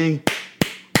balding.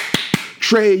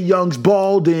 Trae Young's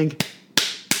balding."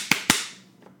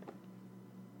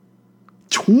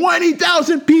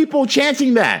 20,000 people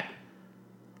chanting that.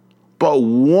 But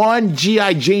one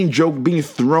G.I. Jane joke being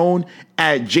thrown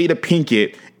at Jada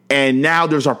Pinkett, and now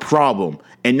there's a problem.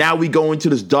 And now we go into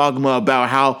this dogma about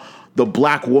how the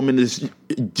black woman is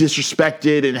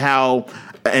disrespected and how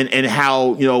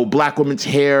black women's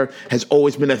hair has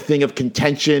always been a thing of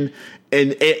contention,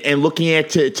 and looking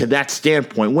at it to that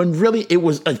standpoint when really it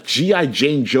was a G.I.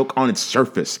 Jane joke on its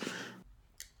surface.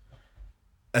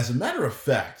 As a matter of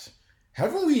fact,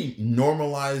 haven't we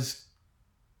normalized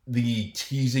the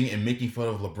teasing and making fun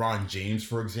of LeBron James,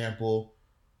 for example,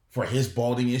 for his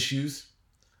balding issues.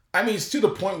 I mean, it's to the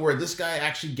point where this guy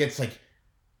actually gets like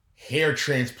hair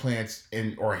transplants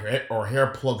or hair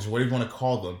plugs, whatever you want to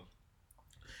call them.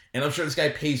 And I'm sure this guy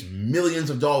pays millions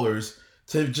of dollars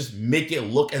to just make it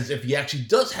look as if he actually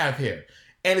does have hair.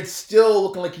 And it's still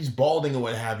looking like he's balding or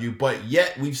what have you, but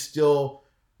yet we've still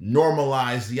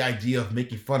normalized the idea of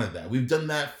making fun of that. We've done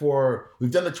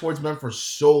it towards men for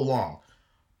so long.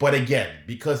 But again,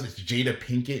 because it's Jada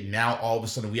Pinkett, now all of a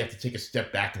sudden we have to take a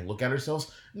step back and look at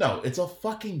ourselves. No, it's a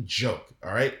fucking joke,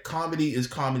 all right? Comedy is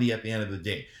comedy at the end of the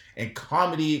day. And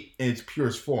comedy in its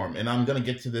purest form, and I'm going to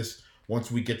get to this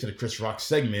once we get to the Chris Rock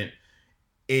segment,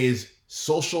 is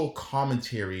social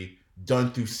commentary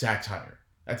done through satire.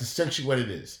 That's essentially what it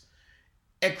is.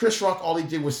 And Chris Rock, all he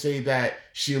did was say that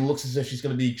she looks as if she's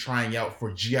going to be trying out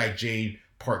for G.I. Jane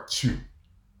Part 2.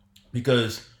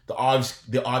 Because the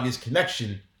obvious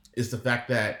connection is the fact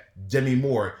that Demi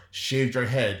Moore shaved her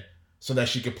head so that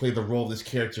she could play the role of this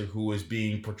character who is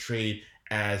being portrayed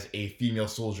as a female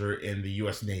soldier in the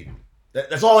U.S. Navy.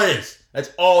 That's all it is.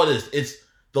 That's all it is. It's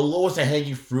the lowest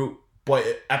hanging fruit, but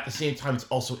at the same time, it's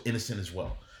also innocent as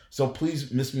well. So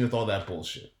please miss me with all that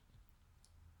bullshit.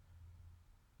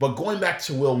 But going back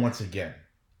to Will once again,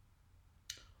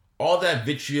 all that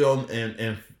vitriol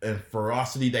and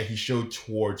ferocity that he showed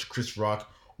towards Chris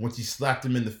Rock once he slapped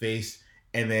him in the face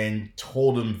and then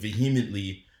told him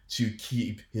vehemently to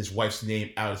keep his wife's name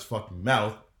out of his fucking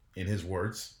mouth, in his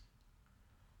words.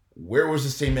 Where was the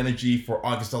same energy for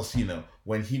August Alsina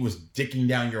when he was dicking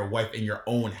down your wife in your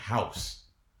own house?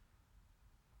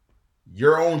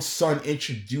 Your own son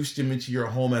introduced him into your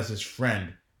home as his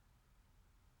friend,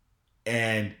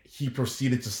 and he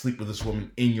proceeded to sleep with this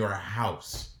woman in your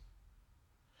house.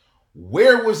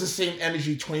 Where was the same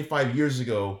energy 25 years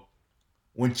ago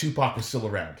when Tupac was still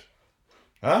around?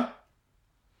 Huh?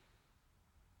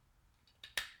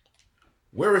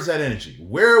 Where is that energy?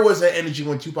 Where was that energy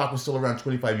when Tupac was still around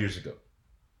 25 years ago?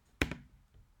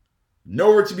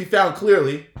 Nowhere to be found,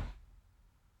 clearly.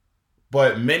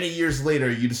 But many years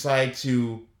later, you decide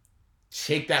to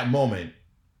take that moment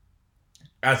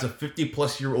as a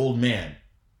 50-plus-year-old man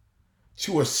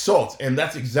to assault. And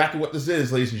that's exactly what this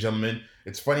is, ladies and gentlemen.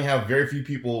 It's funny how very few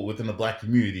people within the black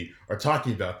community are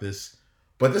talking about this.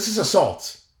 But this is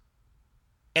assault.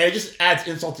 And it just adds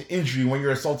insult to injury when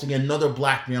you're assaulting another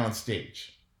black man on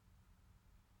stage.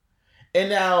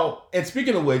 And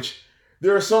speaking of which,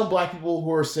 there are some black people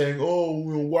who are saying, oh,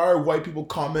 why are white people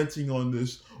commenting on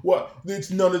this? What?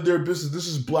 It's none of their business. This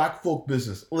is black folk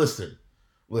business. Listen.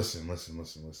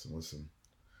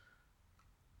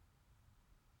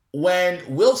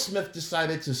 When Will Smith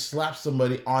decided to slap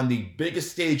somebody on the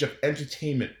biggest stage of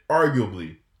entertainment,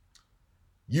 arguably,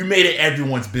 you made it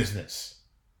everyone's business.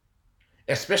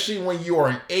 Especially when you are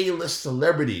an A-list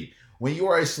celebrity. When you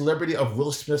are a celebrity of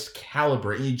Will Smith's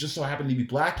caliber and you just so happen to be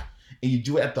black and you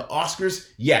do it at the Oscars,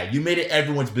 yeah, you made it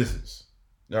everyone's business.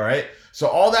 All right? So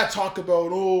all that talk about,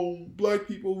 oh, black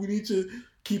people, we need to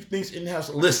keep things in-house.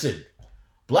 Listen,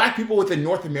 black people within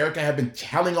North America have been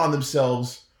telling on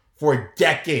themselves for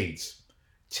decades.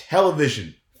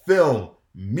 Television, film,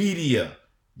 media,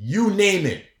 you name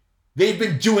it. They've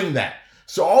been doing that.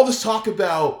 So all this talk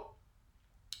about,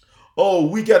 oh,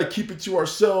 we got to keep it to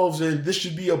ourselves and this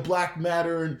should be a black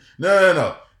matter. And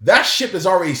no. That ship has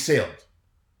already sailed.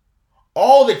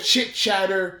 All the chit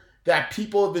chatter that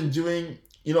people have been doing,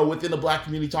 within the black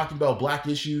community, talking about black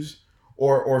issues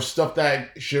or stuff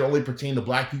that should only pertain to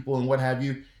black people and what have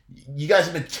you, you guys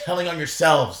have been telling on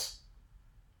yourselves.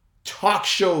 Talk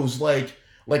shows like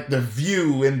The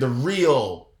View and The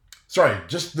Real. Sorry,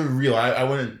 just The Real. I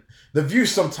wouldn't. The View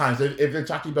sometimes, if they're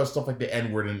talking about stuff like the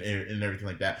N-word and everything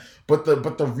like that, but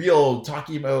the Real,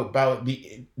 talking about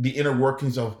the inner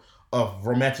workings of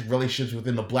romantic relationships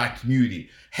within the black community.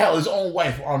 Hell, his own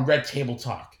wife on Red Table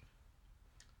Talk.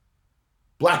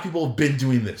 Black people have been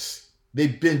doing this.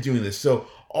 They've been doing this. So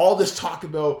all this talk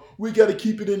about, we got to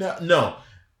keep it in out. No.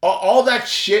 All that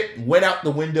shit went out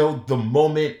the window the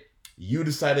moment you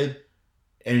decided,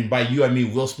 and by you I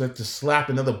mean Will Smith, to slap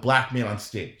another black man on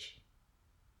stage.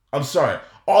 I'm sorry.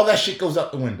 All that shit goes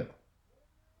out the window.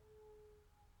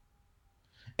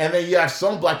 And then you have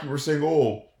some black people saying,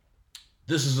 oh,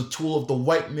 this is a tool of the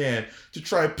white man to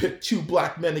try and pit two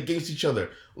black men against each other.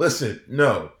 Listen,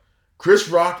 no. Chris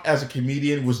Rock, as a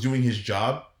comedian, was doing his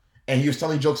job, and he was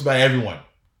telling jokes about everyone.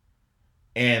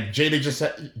 And Jada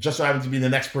just so happened to be the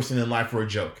next person in line for a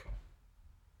joke.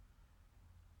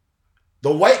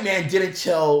 The white man didn't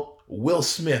tell Will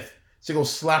Smith to go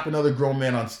slap another grown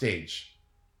man on stage.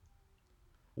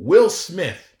 Will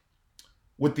Smith,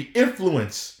 with the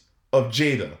influence of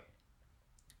Jada,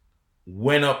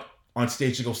 went up on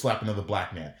stage to go slap another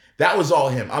black man. That was all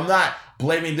him. I'm not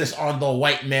blaming this on the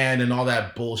white man and all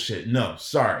that bullshit. No,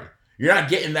 sorry. You're not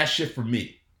getting that shit from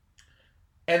me.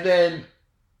 And then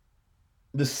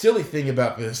the silly thing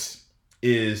about this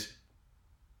is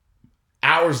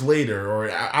hours later,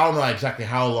 or I don't know exactly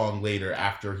how long later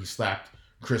after he slapped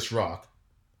Chris Rock,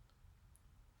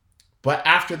 but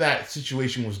after that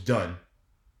situation was done,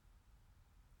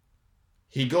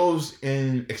 he goes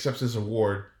and accepts his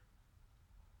award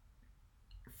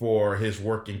for his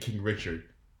work in King Richard.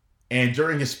 And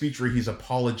during his speech where he's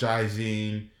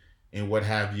apologizing and what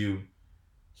have you,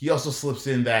 he also slips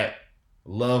in that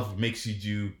love makes you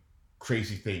do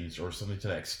crazy things or something to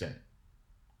that extent.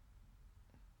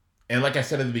 And like I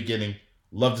said at the beginning,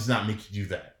 love does not make you do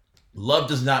that. Love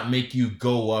does not make you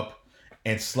go up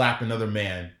and slap another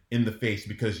man in the face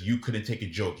because you couldn't take a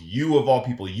joke. You, of all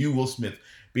people, you, Will Smith,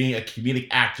 being a comedic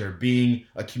actor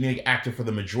for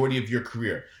the majority of your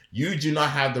career, you do not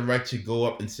have the right to go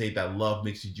up and say that love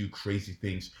makes you do crazy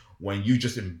things when you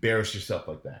just embarrass yourself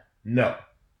like that. No.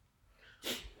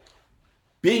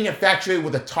 Being infatuated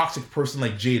with a toxic person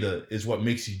like Jada is what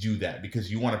makes you do that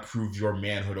because you want to prove your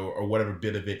manhood or whatever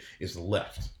bit of it is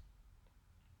left.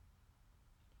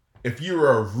 If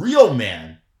you're a real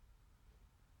man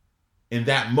in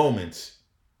that moment,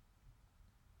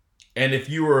 and if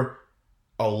you were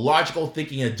a logical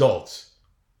thinking adult,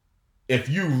 if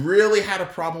you really had a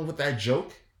problem with that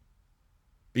joke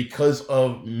because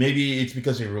of, maybe it's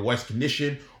because of your wife's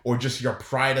condition or just your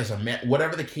pride as a man,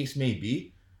 whatever the case may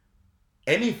be,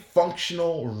 any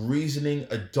functional reasoning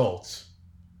adult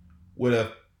would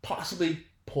have possibly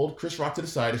pulled Chris Rock to the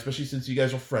side, especially since you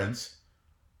guys are friends,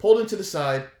 pulled him to the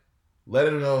side, let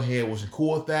him know, hey, I wasn't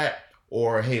cool with that,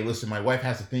 or hey, listen, my wife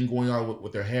has a thing going on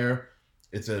with her hair,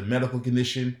 it's a medical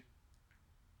condition,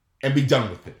 and be done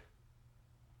with it.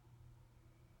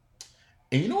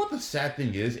 And you know what the sad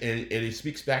thing is? And it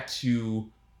speaks back to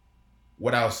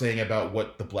what I was saying about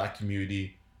what the black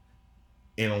community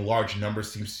in a large number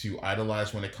seems to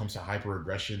idolize when it comes to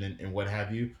hyper-aggression and what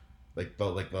have you. Like the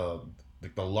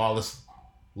lawless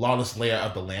layout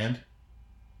of the land.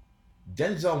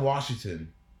 Denzel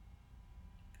Washington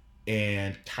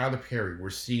and Tyler Perry were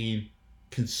seen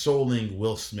consoling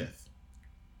Will Smith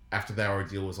after that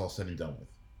ordeal was all said and done with.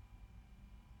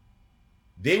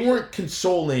 They weren't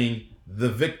consoling the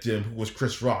victim, who was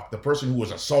Chris Rock, the person who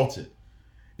was assaulted.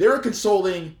 They were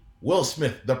consoling Will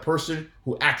Smith, the person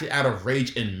who acted out of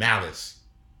rage and malice.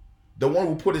 The one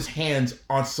who put his hands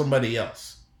on somebody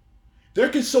else. They're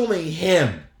consoling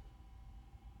him.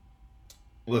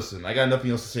 Listen, I got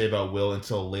nothing else to say about Will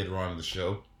until later on in the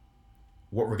show.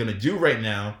 What we're going to do right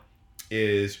now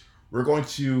is we're going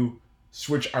to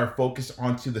switch our focus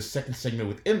onto the second segment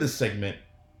within this segment,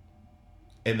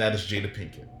 and that is Jada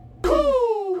Pinkett.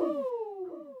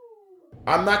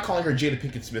 I'm not calling her Jada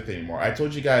Pinkett Smith anymore. I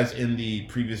told you guys in the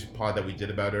previous pod that we did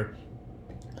about her,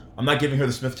 I'm not giving her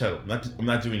the Smith title. I'm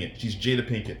not doing it. She's Jada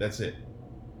Pinkett. That's it.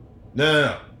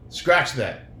 No. Scratch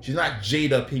that. She's not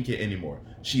Jada Pinkett anymore.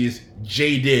 She is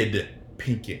Jaded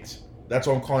Pinkett. That's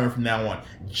what I'm calling her from now on.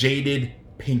 Jaded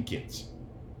Pinkett.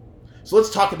 So let's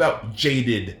talk about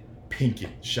Jaded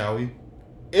Pinkett, shall we?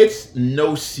 It's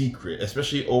no secret,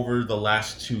 especially over the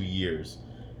last 2 years,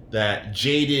 that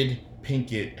Jaded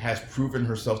Pinkett has proven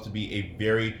herself to be a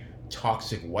very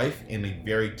toxic wife and a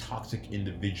very toxic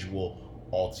individual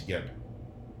altogether.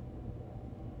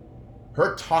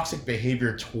 Her toxic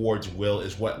behavior towards Will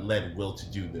is what led Will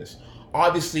to do this.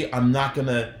 Obviously, I'm not going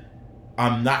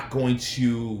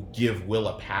to give Will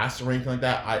a pass or anything like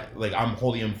that. I'm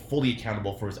holding him fully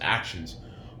accountable for his actions.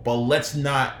 But let's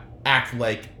not act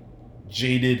like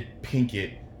Jaded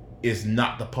Pinkett is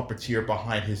not the puppeteer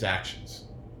behind his actions.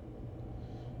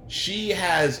 She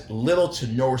has little to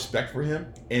no respect for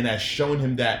him and has shown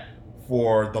him that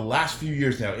for the last few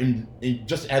years now, in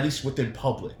just at least within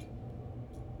public.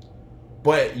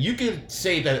 But you can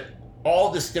say that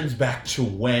all this stems back to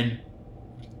when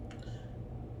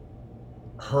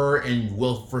her and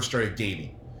Will first started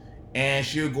dating. And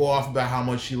she would go off about how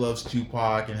much she loves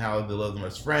Tupac and how they love them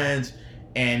as friends,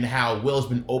 and how Will's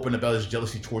been open about his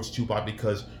jealousy towards Tupac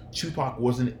because Tupac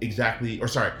wasn't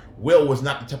Will was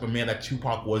not the type of man that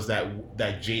Tupac was, that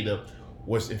Jada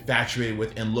was infatuated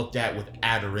with and looked at with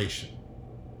adoration.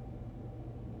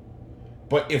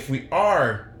 But if we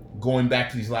are going back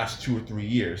to these last 2 or 3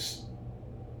 years,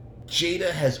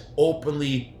 Jada has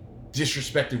openly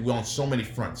disrespected Will on so many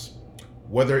fronts.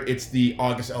 Whether it's the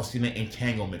August Alsina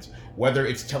entanglement, whether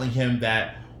it's telling him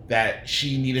that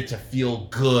she needed to feel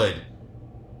good,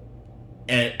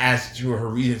 and as to her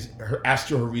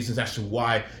reasons as to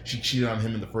why she cheated on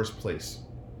him in the first place.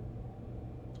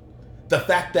 the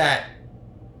fact that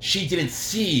she didn't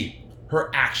see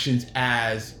her actions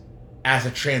as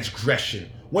a transgression,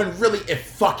 when really it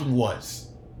fucking was.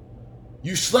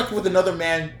 You slept with another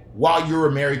man while you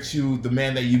were married to the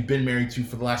man that you've been married to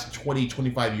for the last 20,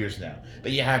 25 years now,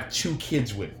 that you have 2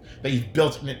 kids with, that you've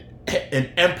built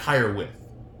an empire with.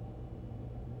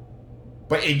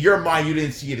 But in your mind, you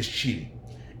didn't see it as cheating.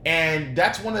 And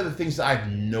that's one of the things that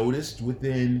I've noticed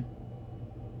within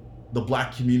the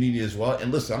black community as well.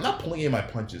 And listen, I'm not pulling in my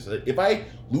punches. If I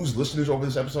lose listeners over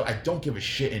this episode, I don't give a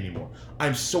shit anymore.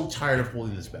 I'm so tired of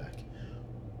holding this back.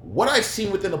 What I've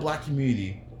seen within the black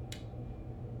community,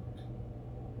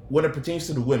 when it pertains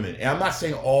to the women, and I'm not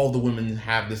saying all the women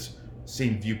have this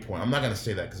same viewpoint. I'm not going to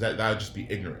say that because that would just be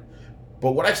ignorant.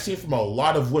 But what I've seen from a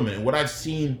lot of women, and what I've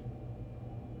seen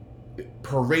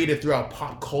paraded throughout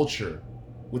pop culture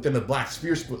within the black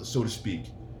sphere, so to speak,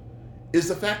 is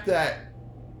the fact that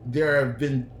there have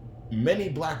been many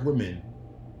black women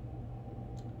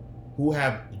who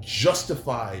have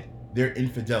justified their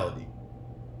infidelity.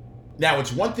 Now,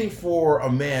 it's one thing for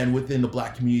a man within the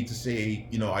black community to say,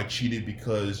 you know, I cheated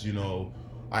because, you know,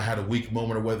 I had a weak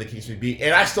moment or whatever the case may be,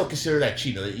 and I still consider that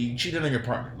cheating. Like, you cheated on your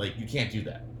partner. Like, you can't do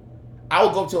that. I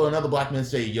will go to another black man and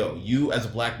say, yo, you as a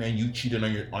black man, you cheated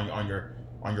on your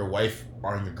wife,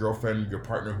 or on your girlfriend, your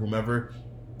partner, whomever.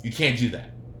 You can't do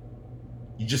that.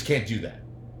 You just can't do that.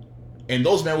 And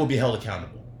those men will be held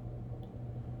accountable.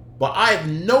 But I've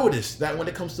noticed that when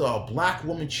it comes to a black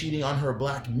woman cheating on her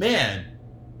black man,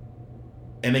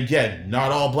 and again,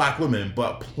 not all black women,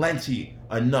 but plenty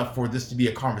enough for this to be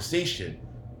a conversation,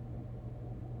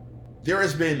 there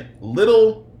has been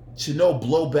little to no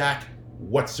blowback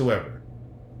whatsoever.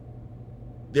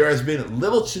 There has been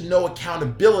little to no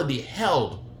accountability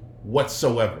held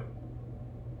whatsoever.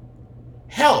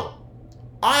 Hell,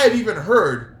 I have even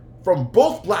heard from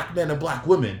both black men and black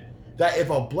women that if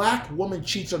a black woman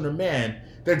cheats on a man,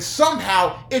 then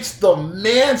somehow it's the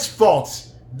man's fault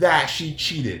that she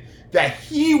cheated, that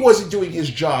he wasn't doing his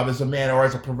job as a man or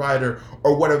as a provider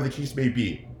or whatever the case may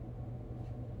be.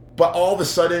 But all of a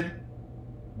sudden,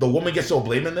 the woman gets no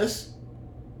blame in this.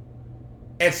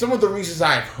 And some of the reasons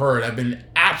I've heard have been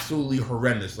absolutely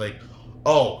horrendous. Like,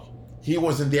 oh, he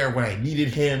wasn't there when I needed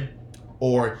him,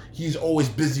 or he's always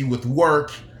busy with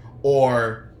work,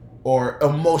 or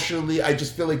emotionally, I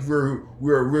just feel like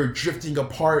we're drifting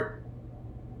apart.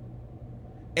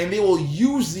 And they will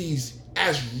use these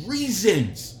as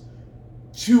reasons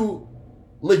to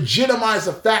legitimize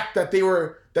the fact that they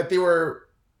were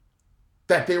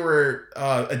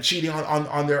cheating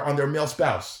on their male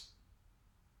spouse,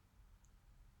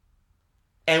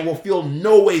 and will feel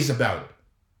no ways about it,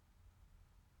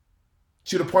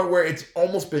 to the point where it's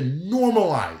almost been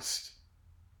normalized.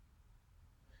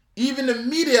 Even the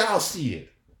media, I'll see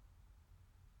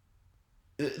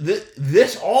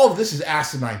it. All of this is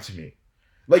asinine to me.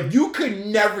 Like, you could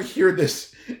never hear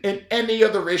this in any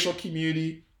other racial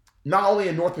community, not only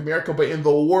in North America, but in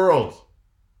the world.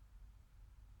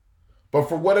 But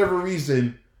for whatever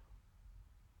reason,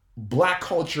 black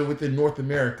culture within North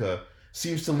America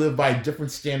seems to live by a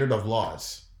different standard of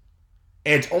laws.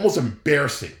 And it's almost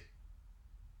embarrassing.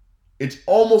 It's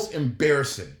almost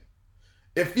embarrassing.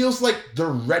 It feels like the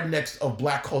rednecks of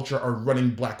black culture are running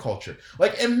black culture.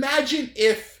 Like, imagine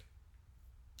if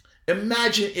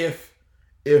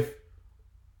the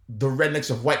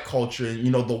rednecks of white culture, and,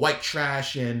 you know, the white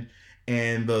trash and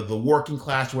the working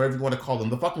class, whatever you want to call them,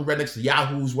 the fucking rednecks, the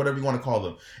yahoos, whatever you want to call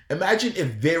them. Imagine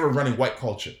if they were running white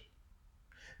culture.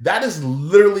 That is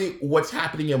literally what's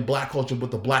happening in black culture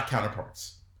with the black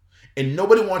counterparts. And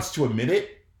nobody wants to admit it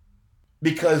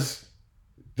because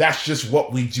that's just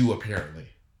what we do, apparently.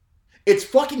 It's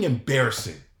fucking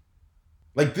embarrassing.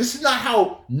 Like, this is not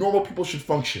how normal people should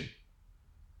function.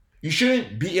 You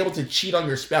shouldn't be able to cheat on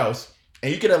your spouse,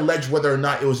 and you can allege whether or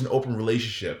not it was an open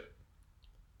relationship.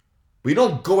 But you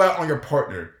don't go out on your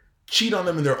partner, cheat on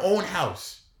them in their own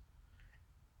house,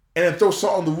 and then throw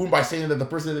salt in the wound by saying that the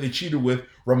person that they cheated with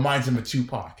reminds them of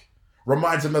Tupac.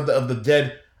 Reminds them of the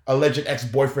dead alleged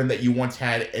ex-boyfriend that you once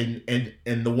had,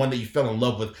 and the one that you fell in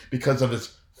love with because of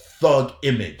his thug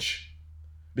image.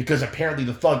 Because apparently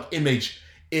the thug image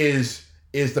is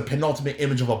the penultimate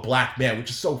image of a black man, which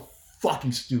is so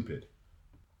fucking stupid.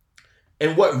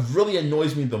 And what really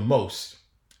annoys me the most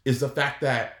is the fact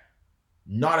that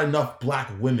not enough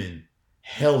black women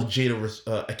held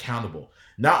Jada accountable.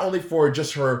 Not only for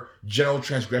just her general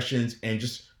transgressions and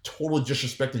just total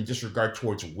disrespect and disregard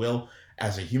towards Will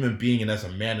as a human being and as a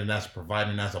man and as a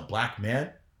provider and as a black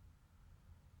man,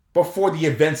 but for the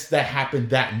events that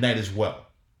happened that night as well.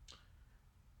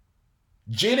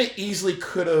 Jada easily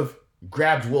could have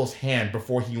grabbed Will's hand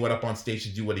before he went up on stage to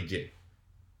do what he did.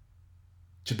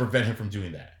 to prevent him from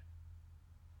doing that.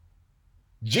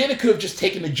 Jada could have just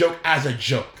taken the joke as a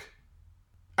joke.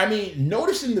 I mean,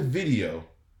 notice in the video,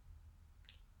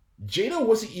 Jada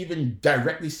wasn't even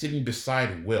directly sitting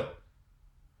beside Will.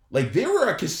 Like, they were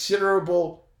a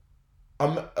considerable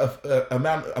amount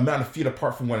of feet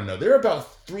apart from one another. They're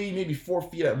about 3, maybe 4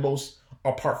 feet at most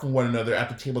apart from one another at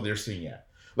the table they're sitting at.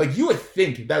 Like, you would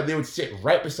think that they would sit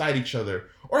right beside each other,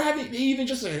 or have even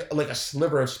just like a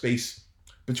sliver of space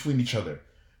between each other.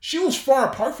 She was far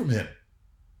apart from him.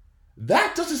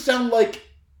 That doesn't sound like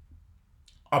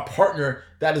a partner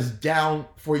that is down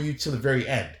for you to the very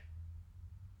end.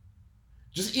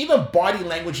 Just even body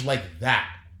language like that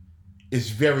is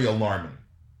very alarming.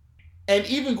 And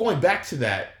even going back to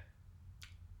that,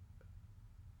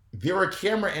 there were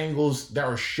camera angles that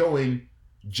were showing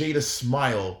Jada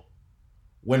smile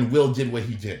when Will did what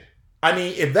he did. I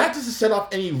mean, if that doesn't set off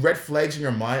any red flags in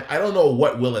your mind, I don't know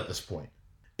what will at this point.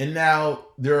 And now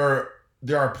there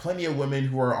are plenty of women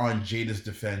who are on Jada's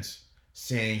defense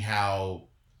saying how,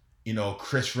 you know,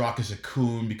 Chris Rock is a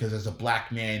coon because as a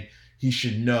black man, he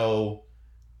should know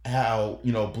how,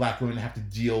 you know, black women have to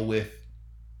deal with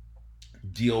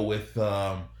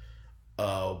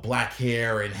black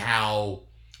hair and how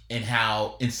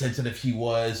insensitive he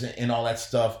was and all that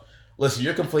stuff. Listen,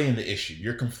 you're conflating the issue.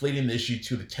 You're conflating the issue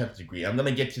to the 10th degree. I'm going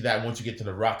to get to that once you get to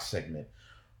the Rock segment.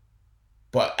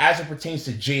 But as it pertains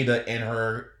to Jada and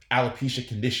her alopecia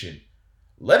condition,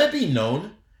 let it be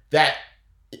known that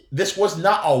this was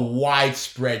not a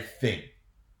widespread thing.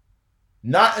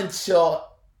 Not until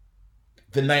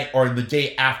the night or the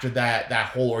day after that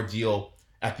whole ordeal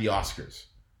at the Oscars.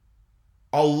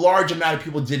 A large amount of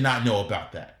people did not know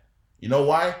about that. You know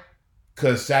why?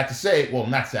 Because sad to say, well,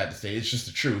 not sad to say, it's just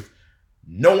the truth.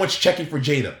 No one's checking for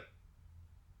Jada.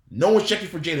 No one's checking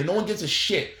for Jada. No one gives a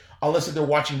shit unless they're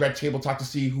watching Red Table Talk to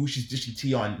see who she's dishing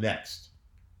tea on next.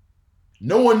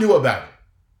 No one knew about it.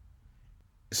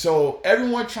 So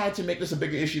everyone trying to make this a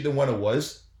bigger issue than what it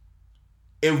was,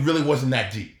 it really wasn't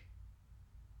that deep.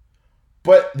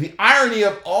 But the irony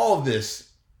of all of this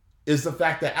is the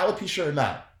fact that alopecia or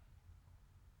not,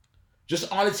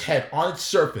 just on its head, on its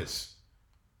surface,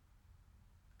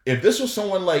 if this was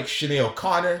someone like Sinead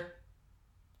O'Connor,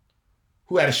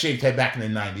 who had a shaved head back in the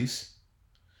 90s,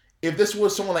 if this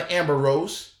was someone like Amber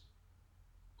Rose,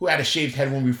 who had a shaved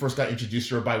head when we first got introduced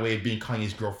to her by way of being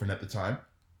Kanye's girlfriend at the time,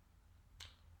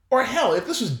 or hell, if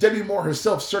this was Debbie Moore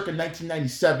herself circa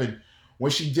 1997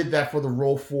 when she did that for the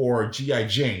role for G.I.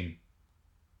 Jane,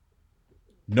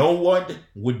 no one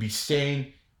would be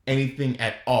saying anything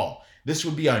at all. This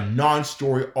would be a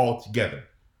non-story altogether.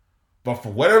 But for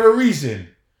whatever reason,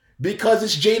 because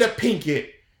it's Jada Pinkett,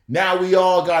 now we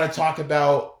all got to talk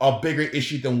about a bigger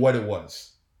issue than what it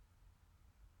was.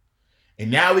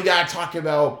 And now we got to talk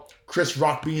about Chris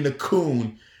Rock being a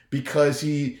coon because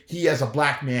he as a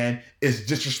black man is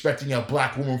disrespecting a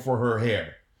black woman for her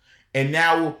hair. And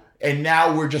now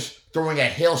we're just throwing a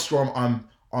hailstorm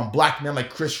on black men like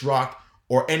Chris Rock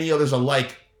or any others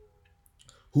alike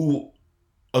who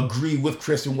agree with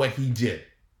Chris and what he did.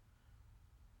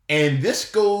 And this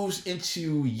goes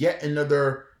into yet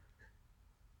another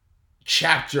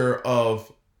chapter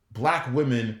of black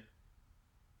women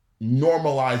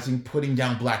normalizing putting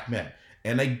down black men.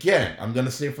 And again, I'm going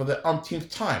to say for the umpteenth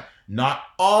time, not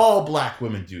all black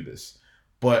women do this.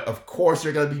 But of course,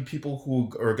 there are going to be people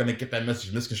who are going to get that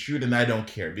message misconstrued, and I don't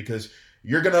care because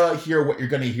you're going to hear what you're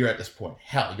going to hear at this point.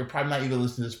 Hell, you're probably not even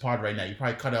listening to this pod right now. You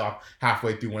probably cut it off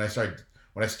halfway through when I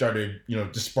started,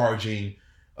 disparaging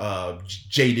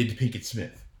Jaded Pinkett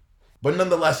Smith. But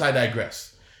nonetheless, I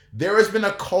digress. There has been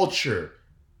a culture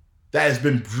that has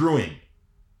been brewing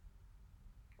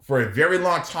for a very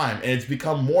long time, and it's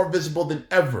become more visible than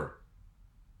ever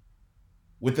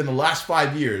within the last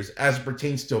 5 years as it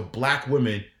pertains to black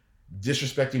women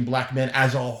disrespecting black men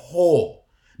as a whole.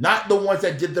 Not the ones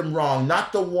that did them wrong,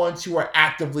 not the ones who are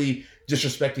actively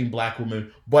disrespecting black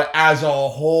women, but as a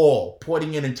whole,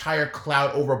 putting an entire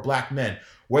cloud over black men.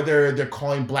 Whether they're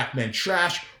calling black men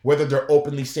trash, whether they're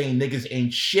openly saying niggas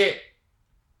ain't shit,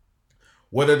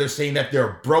 whether they're saying that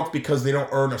they're broke because they don't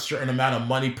earn a certain amount of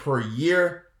money per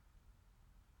year.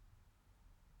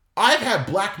 I've had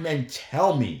black men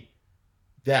tell me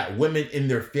that women in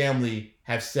their family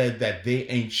have said that they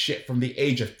ain't shit from the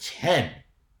age of 10.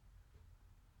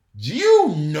 Do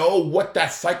you know what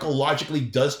that psychologically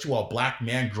does to a black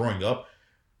man growing up?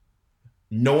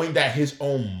 Knowing that his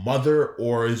own mother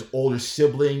or his older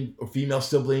sibling or female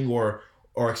sibling or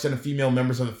extended female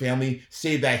members of the family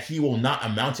say that he will not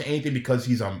amount to anything because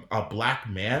he's a black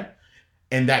man,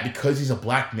 and that because he's a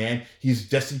black man, he's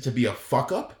destined to be a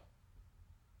fuck up?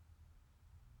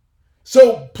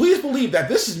 So please believe that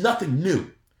this is nothing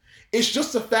new. It's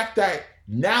just the fact that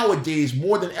nowadays,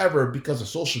 more than ever, because of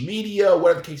social media,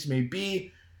 whatever the case may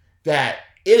be, that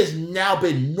it has now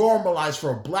been normalized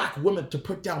for black women to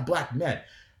put down black men.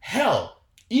 Hell,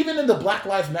 even in the Black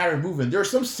Lives Matter movement, there are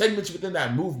some segments within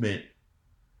that movement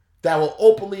that will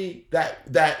openly,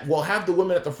 that will have the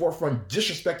women at the forefront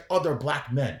disrespect other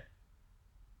black men.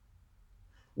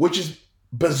 Which is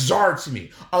bizarre to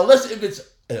me. Unless if it's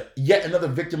yet another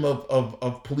victim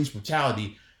of police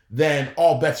brutality, then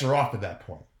all bets are off at that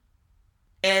point.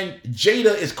 And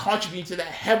Jada is contributing to that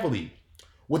heavily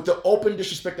with the open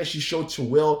disrespect that she showed to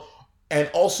Will, and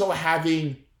also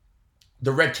having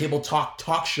the Red Table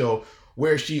talk show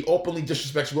where she openly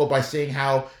disrespects Will by saying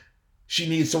how she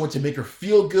needs someone to make her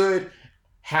feel good,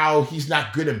 how he's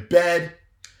not good in bed.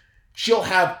 She'll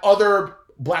have other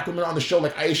black women on the show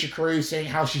like Aisha Curry saying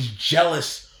how she's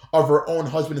jealous of her own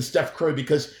husband and Steph Curry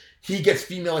because he gets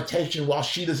female attention while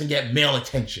she doesn't get male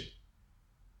attention.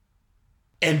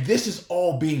 And this is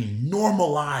all being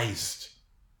normalized.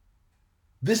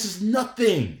 This is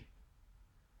nothing.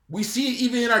 We see it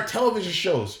even in our television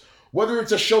shows, whether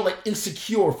it's a show like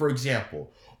Insecure, for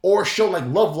example, or a show like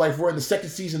Love Life, where in the second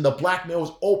season, the black male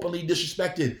was openly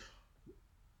disrespected.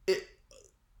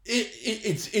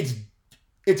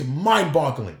 It's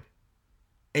mind-boggling.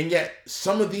 And yet,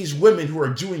 some of these women who are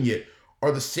doing it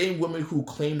are the same women who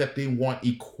claim that they want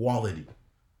equality.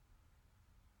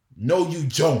 No, you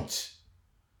don't.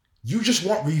 You just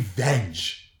want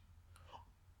revenge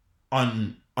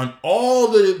on all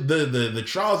the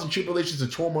trials and tribulations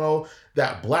and turmoil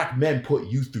that black men put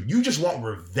you through. You just want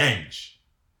revenge.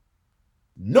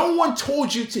 No one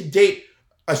told you to date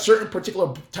a certain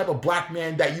particular type of black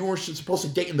man that you weren't supposed to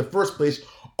date in the first place,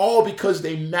 all because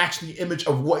they match the image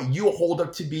of what you hold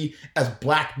up to be as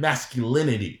black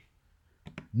masculinity.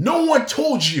 No one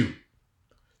told you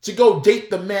to go date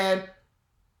the man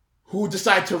who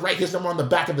decided to write his number on the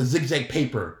back of a zigzag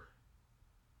paper.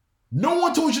 No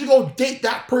one told you to go date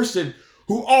that person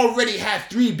who already had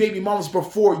 3 baby mamas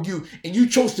before you and you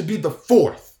chose to be the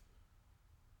 4th.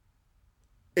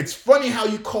 It's funny how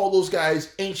you call those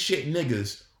guys ain't shit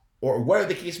niggas or whatever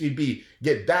the case may be,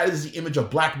 yet that is the image of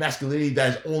black masculinity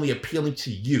that is only appealing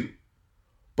to you.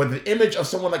 But the image of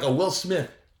someone like a Will Smith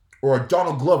or a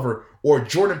Donald Glover or a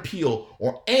Jordan Peele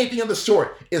or anything of the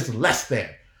sort is less than.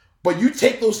 But you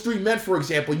take those 3 men, for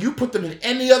example, you put them in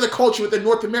any other culture within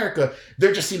North America,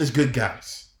 they're just seen as good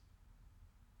guys.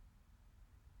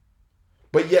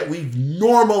 But yet we've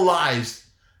normalized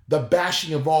the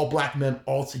bashing of all black men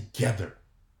altogether.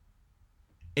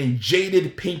 And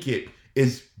Jaded Pinkett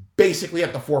is basically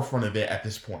at the forefront of it at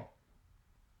this point.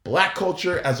 Black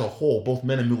culture as a whole, both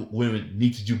men and women,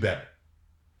 need to do better.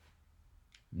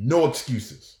 No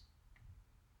excuses.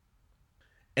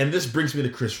 And this brings me to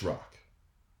Chris Rock.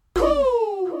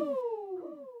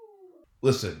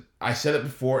 Listen, I said it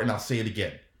before and I'll say it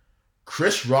again.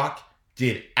 Chris Rock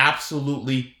did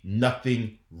absolutely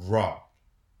nothing wrong.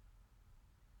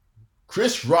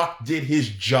 Chris Rock did his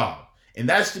job, and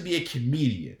that's to be a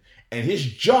comedian. And his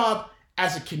job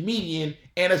as a comedian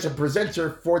and as a presenter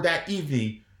for that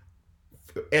evening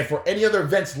and for any other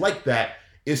events like that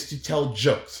is to tell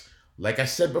jokes. Like I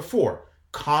said before,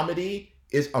 comedy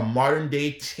is a modern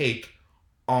day take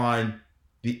on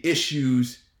the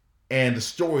issues and the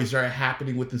stories that are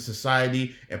happening within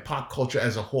society and pop culture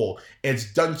as a whole. And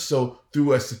it's done so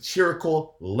through a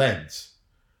satirical lens.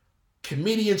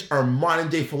 Comedians are modern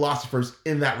day philosophers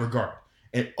in that regard.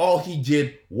 And all he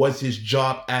did was his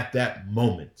job at that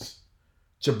moment.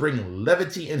 To bring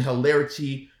levity and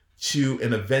hilarity to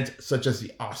an event such as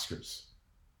the Oscars.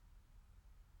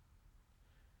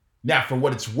 Now, for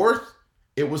what it's worth,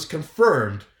 it was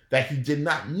confirmed that he did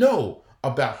not know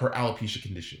about her alopecia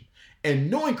condition.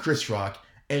 And knowing Chris Rock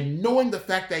and knowing the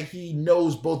fact that he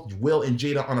knows both Will and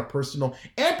Jada on a personal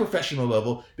and professional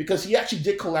level, because he actually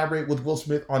did collaborate with Will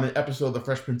Smith on an episode of The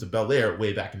Fresh Prince of Bel Air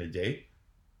way back in the day.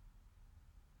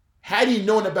 Had he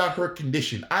known about her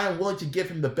condition, I am willing to give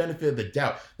him the benefit of the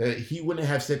doubt that he wouldn't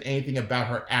have said anything about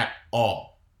her at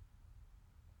all.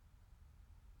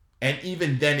 And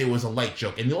even then, it was a light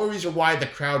joke. And the only reason why the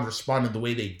crowd responded the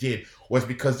way they did was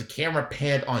because the camera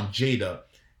panned on Jada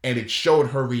and it showed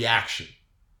her reaction.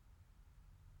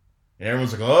 And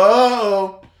everyone's like,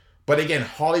 oh. But again,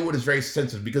 Hollywood is very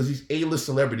sensitive because these A-list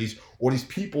celebrities or these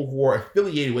people who are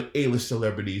affiliated with A-list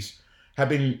celebrities have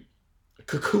been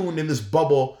cocooned in this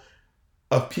bubble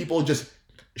of people just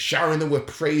showering them with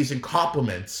praise and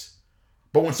compliments.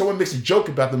 But when someone makes a joke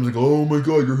about them, it's like, oh my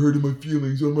God, you're hurting my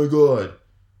feelings. Oh my God.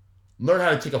 Learn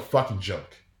how to take a fucking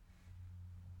joke.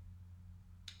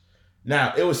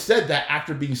 Now, it was said that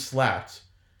after being slapped,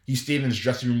 he stayed in his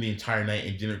dressing room the entire night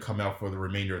and didn't come out for the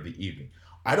remainder of the evening.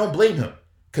 I don't blame him,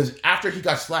 because after he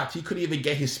got slapped, he couldn't even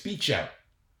get his speech out.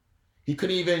 He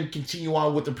couldn't even continue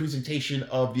on with the presentation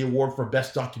of the award for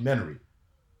Best Documentary.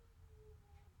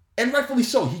 And rightfully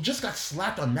so. He just got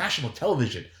slapped on national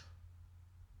television.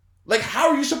 Like, how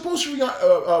are you supposed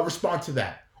to respond to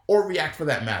that? Or react for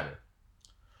that matter?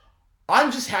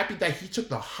 I'm just happy that he took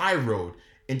the high road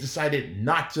and decided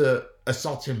not to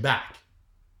assault him back.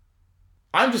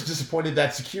 I'm just disappointed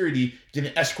that security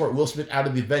didn't escort Will Smith out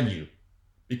of the venue.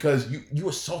 Because you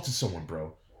assaulted someone,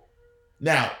 bro.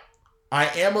 Now, I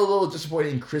am a little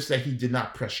disappointed in Chris that he did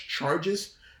not press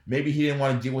charges. Maybe he didn't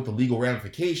want to deal with the legal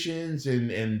ramifications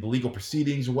and the legal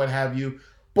proceedings or what have you.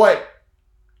 But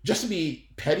just to be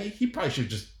petty, he probably should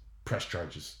just press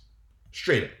charges.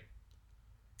 Straight up.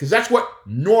 Because that's what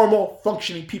normal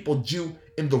functioning people do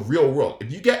in the real world.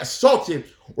 If you get assaulted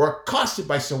or accosted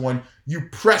by someone, you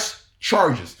press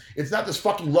charges. It's not this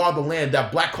fucking law of the land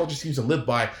that black culture seems to live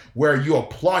by, where you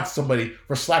applaud somebody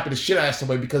for slapping the shit out of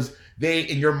somebody because they,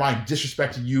 in your mind,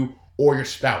 disrespected you or your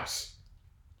spouse.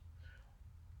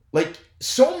 Like,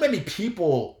 so many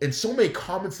people and so many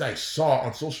comments that I saw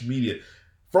on social media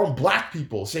from black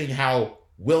people saying how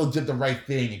Will did the right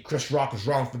thing and Chris Rock was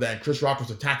wrong for that and Chris Rock was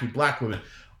attacking black women.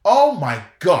 Oh my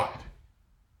God.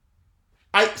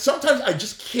 Sometimes I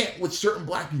just can't with certain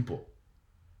black people.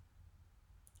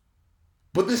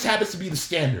 But this happens to be the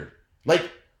standard.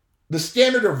 Like, the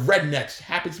standard of rednecks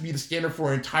happens to be the standard for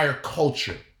an entire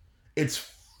culture. It's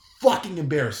fucking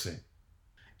embarrassing.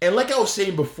 And like I was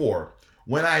saying before,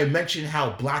 when I mentioned how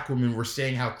black women were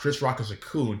saying how Chris Rock is a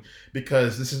coon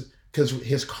because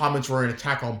his comments were an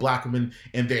attack on black women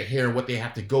and their hair and what they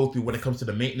have to go through when it comes to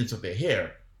the maintenance of their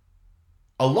hair.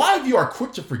 A lot of you are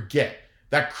quick to forget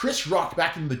that Chris Rock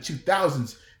back in the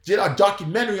 2000s did a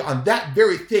documentary on that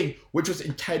very thing, which was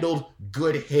entitled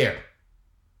Good Hair.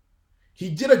 He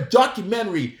did a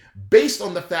documentary based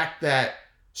on the fact that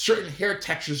certain hair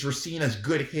textures were seen as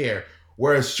good hair,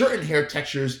 whereas certain hair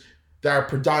textures that are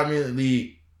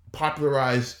predominantly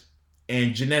popularized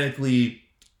and genetically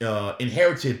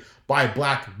inherited by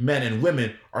black men and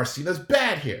women are seen as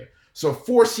bad hair. So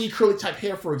 4C curly type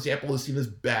hair, for example, is seen as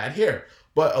bad hair.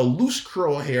 But a loose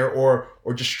curl hair or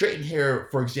just straightened hair,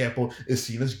 for example, is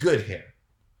seen as good hair.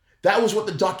 That was what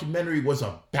the documentary was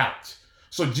about.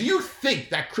 So do you think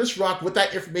that Chris Rock, with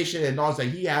that information and knowledge that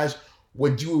he has,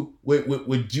 would do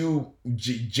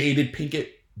Jaded Pinkett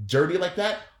dirty like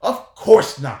that? Of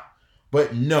course not.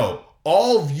 But no,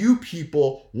 all of you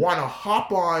people want to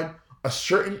hop on a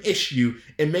certain issue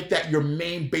and make that your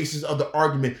main basis of the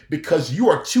argument because you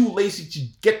are too lazy to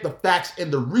get the facts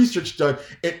and the research done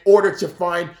in order to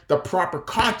find the proper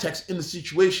context in the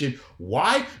situation.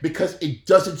 Why? Because it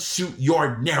doesn't suit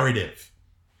your narrative.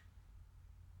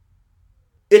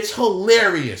 It's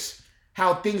hilarious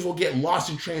how things will get lost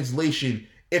in translation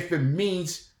if it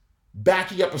means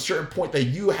backing up a certain point that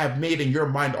you have made in your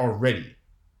mind already.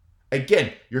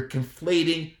 Again, you're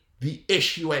conflating the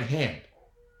issue at hand.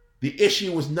 The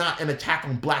issue was not an attack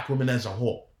on black women as a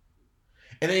whole.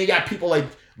 And then you got people like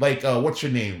what's her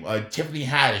name? Tiffany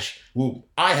Haddish, who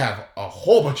I have a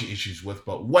whole bunch of issues with,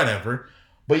 but whatever.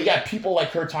 But you got people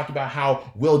like her talking about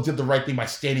how Will did the right thing by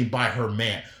standing by her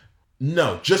man.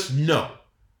 No, just no.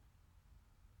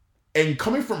 And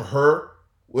coming from her,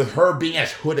 with her being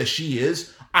as hood as she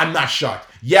is, I'm not shocked.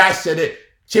 Yeah, I said it.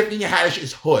 Tiffany Haddish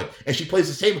is hood, and she plays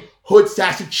the same hood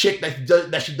sassy chick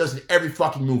that she does in every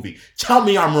fucking movie. Tell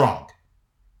me I'm wrong.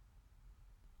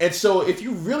 And so if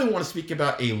you really want to speak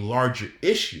about a larger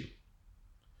issue,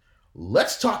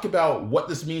 let's talk about what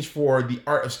this means for the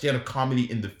art of stand-up comedy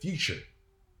in the future.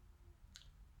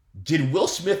 Did Will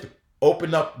Smith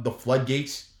open up the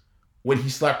floodgates when he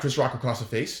slapped Chris Rock across the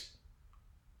face?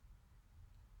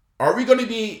 Are we going to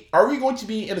be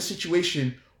in a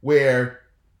situation where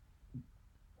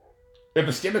if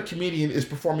a stand-up comedian is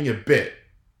performing a bit,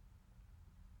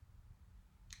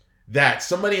 that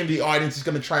somebody in the audience is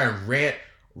going to try and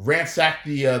ransack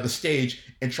the stage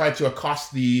and try to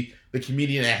accost the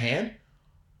comedian at hand?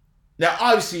 Now,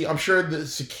 obviously, I'm sure the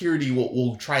security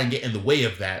will try and get in the way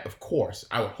of that, of course.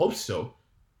 I would hope so.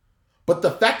 But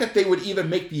the fact that they would even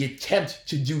make the attempt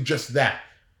to do just that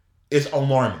is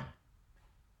alarming.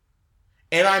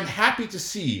 And I'm happy to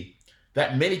see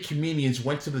that many comedians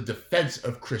went to the defense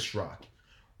of Chris Rock.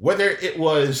 Whether it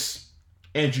was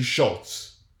Andrew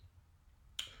Schultz,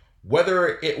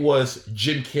 whether it was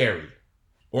Jim Carrey,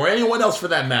 or anyone else for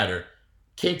that matter,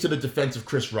 came to the defense of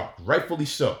Chris Rock, rightfully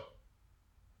so.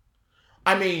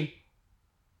 I mean,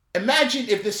 imagine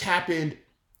if this happened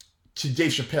to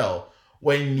Dave Chappelle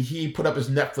when he put up his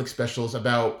Netflix specials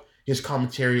about his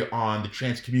commentary on the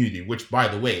trans community, which, by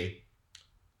the way,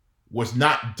 was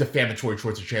not defamatory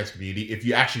towards the trans community. If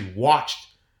you actually watched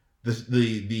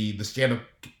the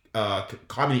stand-up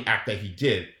comedy act that he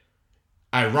did,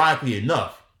 ironically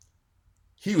enough,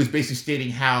 he was basically stating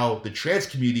how the trans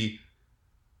community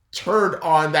turned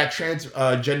on that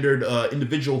transgendered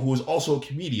individual who was also a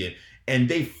comedian, and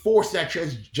they forced that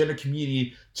transgender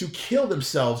community to kill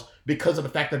themselves because of the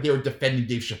fact that they were defending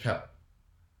Dave Chappelle.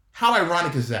 How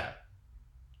ironic is that?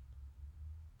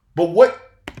 But what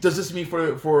does this mean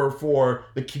for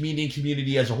the comedian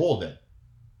community as a whole then?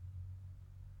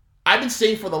 I've been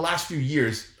saying for the last few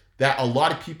years that a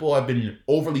lot of people have been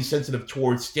overly sensitive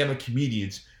towards stand-up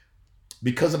comedians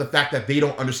because of the fact that they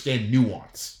don't understand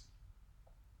nuance.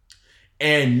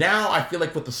 And now I feel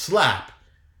like with the slap,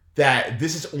 that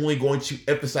this is only going to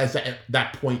emphasize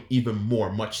that point even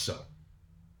more, much so.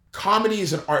 Comedy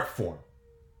is an art form.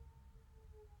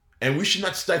 And we should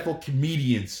not stifle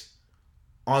comedians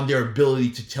on their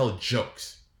ability to tell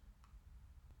jokes.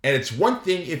 And it's one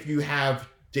thing if you have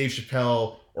Dave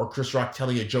Chappelle or Chris Rock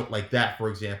telling a joke like that, for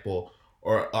example,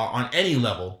 or on any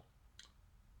level,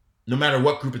 no matter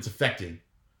what group it's affecting.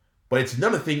 But it's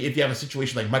another thing if you have a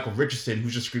situation like Michael Richardson,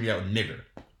 who's just screaming out nigger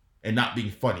and not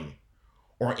being funny.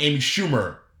 Or Amy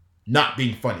Schumer not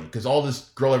being funny. Because all this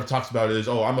girl ever talks about is,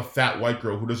 oh, I'm a fat white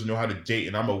girl who doesn't know how to date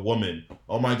and I'm a woman.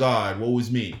 Oh my God, woe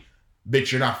is me.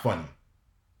 Bitch, you're not funny.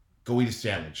 Go eat a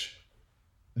sandwich.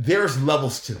 There's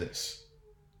levels to this.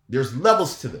 There's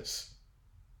levels to this.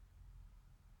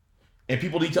 And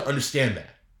people need to understand that.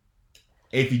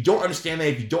 And if you don't understand that,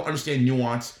 if you don't understand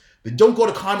nuance, then don't go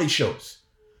to comedy shows.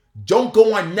 Don't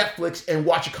go on Netflix and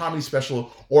watch a comedy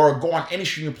special, or go on any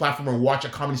streaming platform and watch a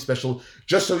comedy special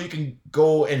just so you can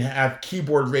go and have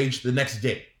keyboard rage the next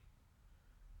day.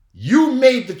 You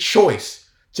made the choice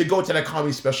to go to that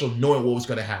comedy special knowing what was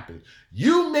going to happen.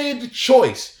 You made the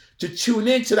choice to tune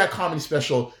into that comedy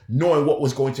special knowing what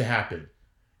was going to happen.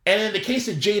 And in the case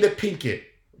of Jaded Pinkett,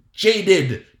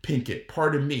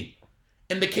 pardon me.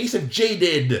 In the case of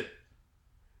Jaded,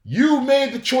 you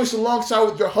made the choice alongside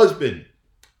with your husband.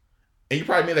 And you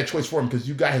probably made that choice for him because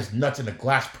you got his nuts in a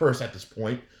glass purse at this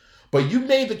point. But you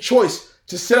made the choice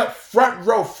to sit up front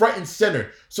row, front and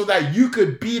center, so that you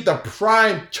could be the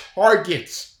prime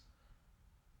target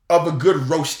of a good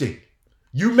roasting.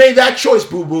 You made that choice,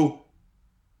 boo-boo.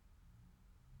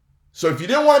 So if you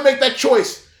didn't want to make that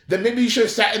choice, then maybe you should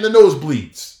have sat in the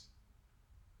nosebleeds.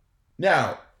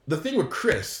 Now, the thing with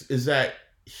Chris is that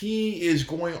he is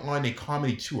going on a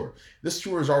comedy tour. This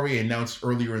tour is already announced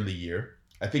earlier in the year.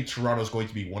 I think Toronto is going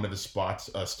to be one of his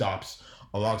stops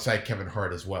alongside Kevin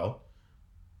Hart as well.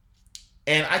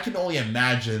 And I can only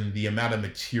imagine the amount of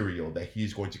material that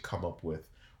he's going to come up with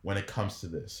when it comes to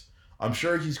this. I'm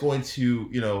sure he's going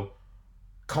to,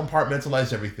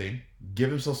 compartmentalize everything,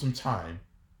 give himself some time.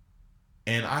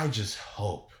 And I just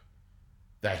hope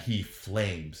that he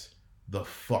flames the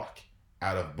fuck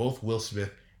out of both Will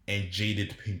Smith and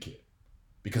Jaded Pinkett.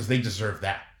 Because they deserve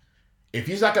that. If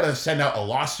he's not going to send out a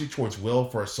lawsuit towards Will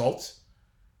for assault,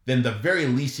 then the very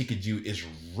least he could do is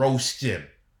roast him.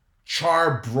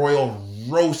 Broil,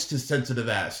 roast his sensitive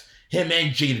ass. Him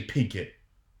and Jaded Pinkett.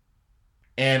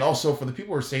 And also, for the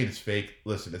people who are saying it's fake,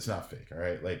 listen, it's not fake, all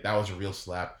right? Like, that was a real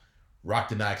slap. Rock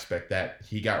did not expect that.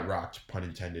 He got rocked, pun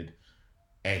intended.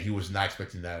 And he was not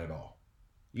expecting that at all.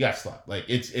 You got slapped. Like,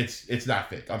 it's not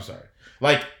fake. I'm sorry.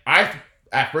 Like,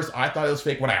 at first, I thought it was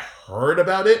fake when I heard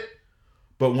about it.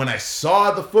 But when I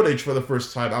saw the footage for the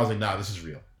first time, I was like, nah, this is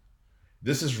real.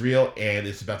 This is real, and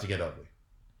it's about to get ugly.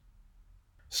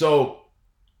 So,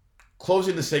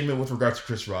 closing the segment with regards to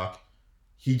Chris Rock,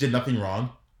 he did nothing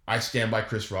wrong. I stand by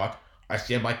Chris Rock. I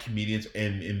stand by comedians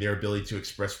in their ability to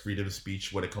express freedom of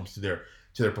speech when it comes to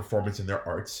their performance and their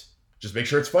arts. Just make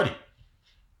sure it's funny.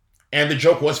 And the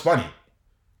joke was funny.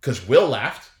 Because Will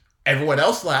laughed. Everyone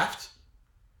else laughed.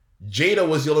 Jada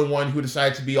was the only one who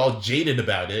decided to be all jaded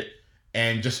about it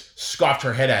and just scoffed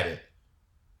her head at it.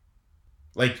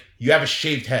 Like, you have a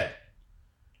shaved head.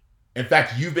 In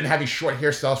fact, you've been having short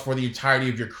hairstyles for the entirety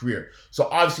of your career. So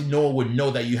obviously no one would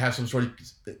know that you have some sort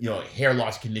of, hair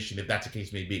loss condition, if that's the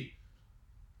case may be.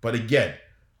 But again,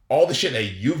 all the shit that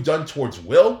you've done towards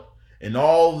Will and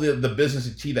all the business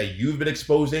and tea that you've been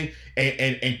exposing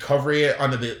and covering it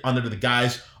under the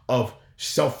guise of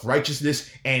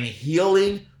self-righteousness and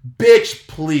healing, bitch,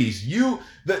 please.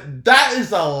 That is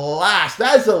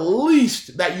the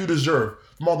least that you deserve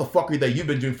from all the fuckery that you've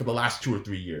been doing for the last 2 or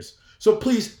 3 years. So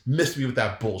please miss me with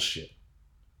that bullshit.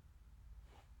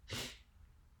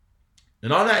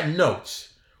 And on that note,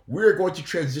 we're going to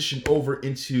transition over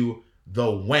into the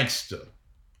wankster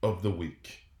of the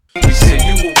week. We say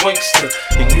you a wankster,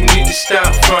 and you need to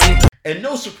stop fronting. And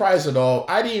no surprise at all,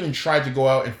 I didn't even try to go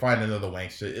out and find another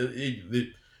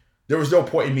wankster. There was no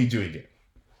point in me doing it.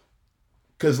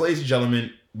 Because, ladies and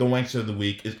gentlemen, the wankster of the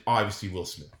week is obviously Will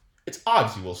Smith. It's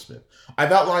obviously Will Smith.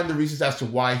 I've outlined the reasons as to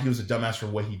why he was a dumbass for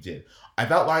what he did.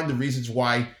 I've outlined the reasons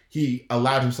why he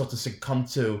allowed himself to succumb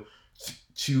to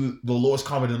the lowest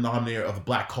common denominator of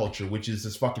black culture, which is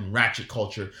this fucking ratchet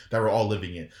culture that we're all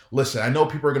living in. Listen, I know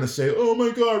people are going to say, oh my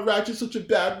God, ratchet's such a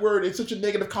bad word. It's such a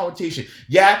negative connotation.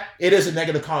 Yeah, it is a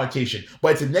negative connotation,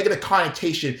 but it's a negative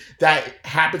connotation that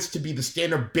happens to be the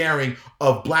standard bearing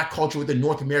of black culture within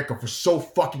North America for so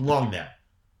fucking long now.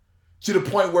 To the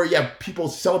point where you have people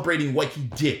celebrating what he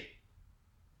did.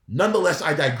 Nonetheless,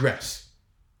 I digress.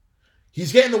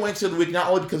 He's getting the wankster of the week not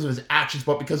only because of his actions,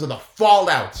 but because of the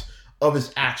fallout of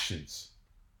his actions.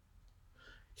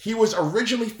 He was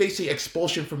originally facing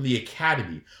expulsion from the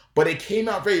academy, but it came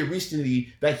out very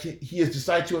recently that he has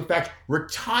decided to, in fact,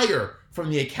 retire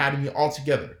from the academy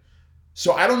altogether.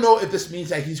 So I don't know if this means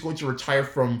that he's going to retire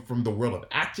from the world of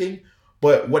acting,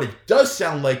 but what it does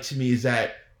sound like to me is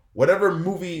that whatever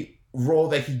movie role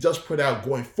that he does put out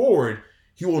going forward,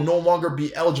 he will no longer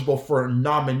be eligible for a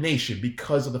nomination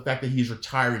because of the fact that he's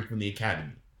retiring from the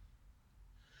academy.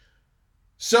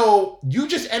 So you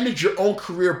just ended your own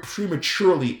career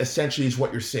prematurely, essentially, is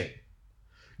what you're saying.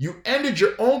 You ended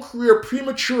your own career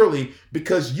prematurely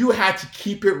because you had to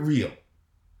keep it real.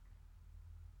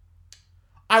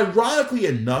 Ironically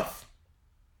enough,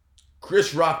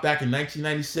 Chris Rock back in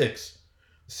 1996,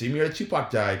 the same year that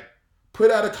Tupac died, put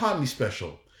out a comedy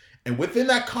special. And within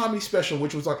that comedy special,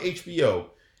 which was on HBO,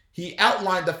 he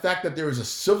outlined the fact that there is a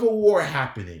civil war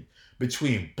happening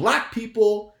between black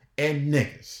people and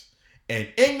niggas. And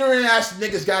ignorant ass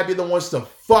niggas gotta be the ones to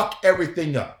fuck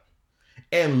everything up.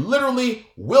 And literally,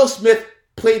 Will Smith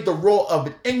played the role of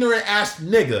an ignorant ass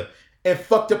nigga and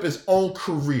fucked up his own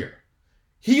career.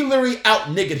 He literally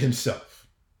out-niggered himself.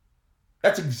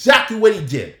 That's exactly what he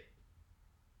did.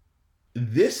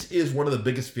 This is one of the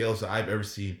biggest fails that I've ever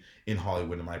seen in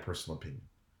Hollywood, in my personal opinion.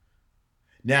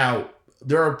 Now,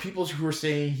 there are people who are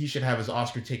saying he should have his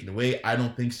Oscar taken away. I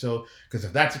don't think so, because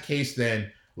if that's the case,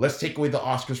 then let's take away the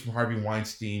Oscars from Harvey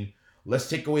Weinstein. Let's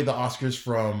take away the Oscars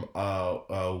from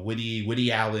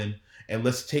Woody Allen, and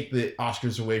let's take the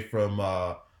Oscars away from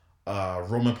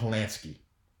Roman Polanski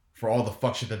for all the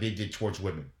fuck shit that they did towards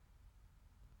women.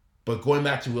 But going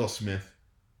back to Will Smith,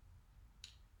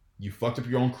 you fucked up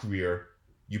your own career.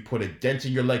 You put a dent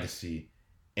in your legacy.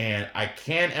 And I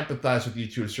can empathize with you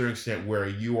to a certain extent where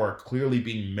you are clearly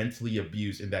being mentally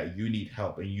abused and that you need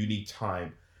help and you need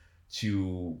time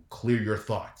to clear your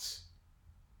thoughts.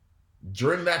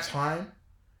 During that time,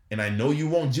 and I know you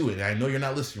won't do it, and I know you're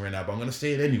not listening right now, but I'm going to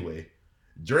say it anyway.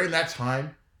 During that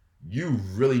time, you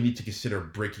really need to consider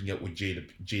breaking up with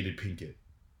Jaded Pinkett.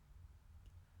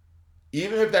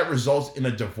 Even if that results in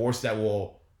a divorce that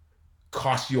will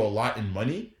cost you a lot in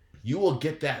money, you will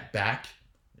get that back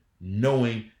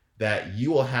knowing that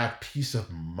you will have peace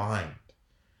of mind.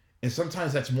 And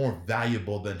sometimes that's more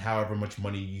valuable than however much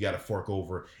money you got to fork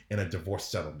over in a divorce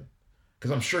settlement.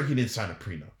 Because I'm sure he didn't sign a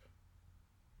prenup.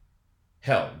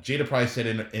 Hell, Jada probably said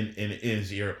in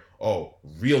his ear, oh,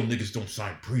 real niggas don't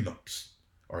sign prenups.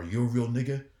 Are you a real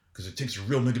nigga? Because it takes a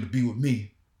real nigga to be with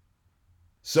me.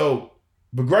 So,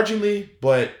 begrudgingly,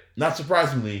 but not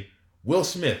surprisingly, Will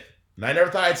Smith, and I never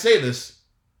thought I'd say this,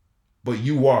 but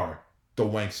you are the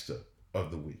wankster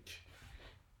of the week.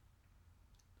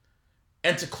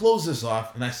 And to close this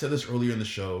off, and I said this earlier in the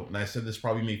show, and I said this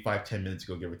probably maybe 5-10 minutes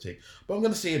ago, give or take, but I'm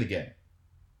going to say it again.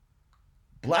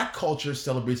 Black culture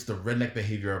celebrates the redneck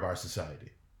behavior of our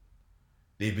society.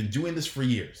 They've been doing this for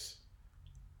years.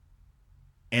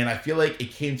 And I feel like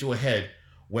it came to a head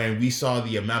when we saw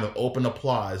the amount of open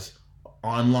applause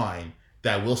online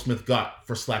that Will Smith got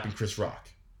for slapping Chris Rock.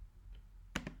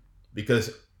 Because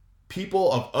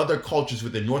people of other cultures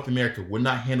within North America would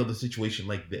not handle the situation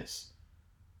like this.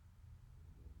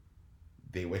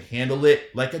 They would handle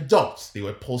it like adults. They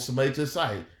would pull somebody to the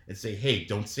side and say, hey,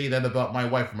 don't say that about my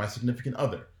wife or my significant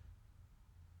other.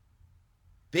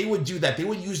 They would do that. They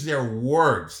would use their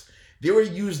words. They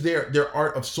would use their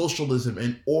art of socialism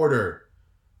in order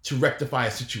to rectify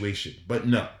a situation. But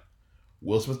no.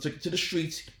 Will Smith took it to the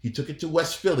streets. He took it to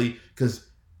West Philly because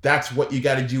that's what you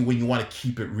got to do when you want to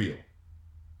keep it real.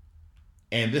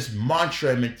 And this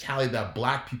mantra and mentality that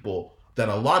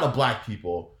a lot of black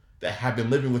people that have been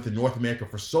living within North America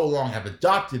for so long have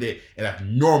adopted it and have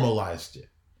normalized it.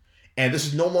 And this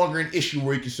is no longer an issue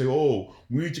where you can say, oh,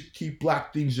 we need to keep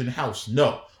black things in house.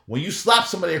 No. When you slap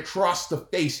somebody across the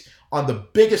face on the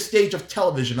biggest stage of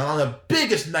television, on the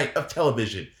biggest night of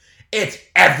television, It's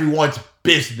everyone's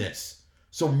business.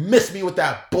 So miss me with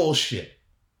that bullshit.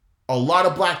 A lot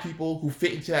of black people who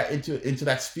fit into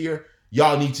that sphere,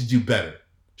 y'all need to do better.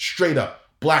 Straight up.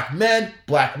 Black men,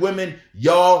 black women,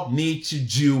 y'all need to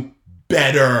do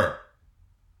better.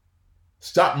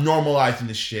 Stop normalizing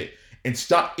this shit and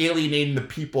stop alienating the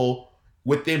people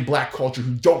within black culture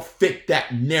who don't fit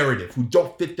that narrative, who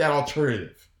don't fit that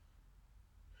alternative.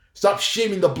 Stop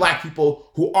shaming the black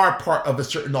people who are part of a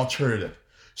certain alternative.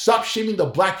 Stop shaming the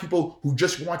black people who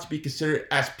just want to be considered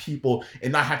as people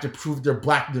and not have to prove their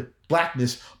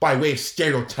blackness by way of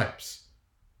stereotypes.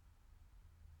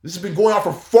 This has been going on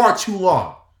for far too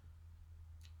long.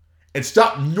 And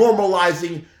stop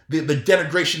normalizing the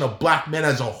denigration of black men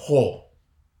as a whole.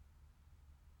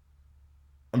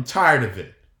 I'm tired of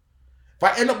it. If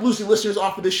I end up losing listeners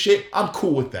off of this shit, I'm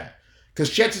cool with that. Because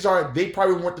chances are they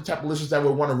probably weren't the type of listeners that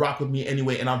would want to rock with me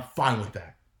anyway, and I'm fine with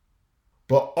that.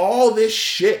 But all this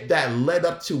shit that led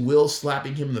up to Will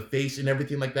slapping him in the face and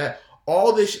everything like that,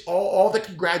 all the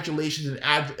congratulations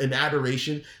and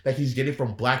adoration that he's getting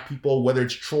from black people, whether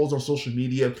it's trolls on social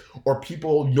media or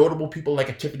notable people like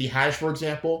a Tiffany Haddish, for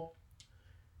example,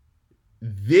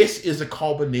 this is a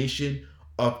culmination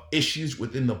of issues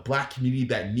within the black community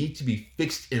that need to be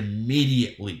fixed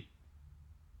immediately.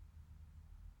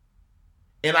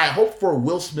 And I hope for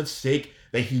Will Smith's sake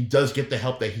that he does get the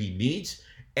help that he needs,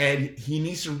 and he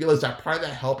needs to realize that part of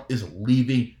that help is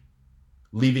leaving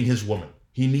his woman.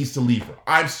 He needs to leave her.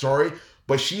 I'm sorry,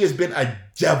 but she has been a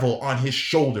devil on his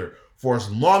shoulder for as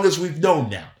long as we've known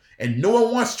now. And no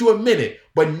one wants to admit it,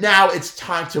 but now it's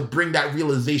time to bring that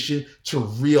realization to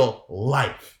real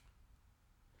life.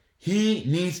 He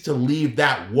needs to leave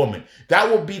that woman. That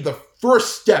will be the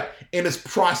first step in his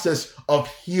process of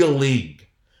healing.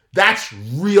 That's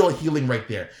real healing right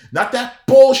there. Not that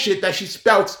bullshit that she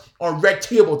spouts on Red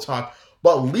Table Talk,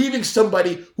 but leaving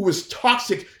somebody who is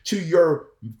toxic to your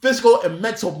physical and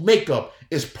mental makeup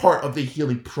is part of the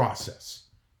healing process.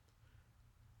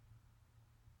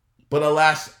 But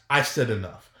alas, I've said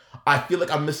enough. I feel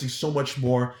like I'm missing so much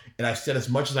more, and I've said as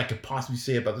much as I could possibly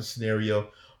say about the scenario,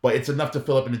 but it's enough to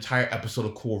fill up an entire episode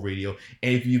of Cool Radio.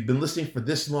 And if you've been listening for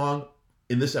this long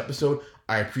in this episode,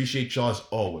 I appreciate y'all as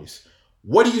always.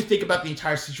 What do you think about the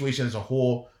entire situation as a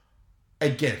whole?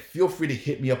 Again, feel free to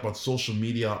hit me up on social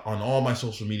media, on all my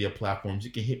social media platforms.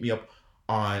 You can hit me up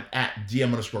on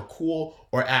 @DM_cool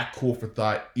or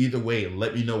 @coolforthought. Either way,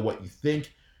 let me know what you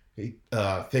think.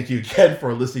 Thank you again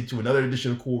for listening to another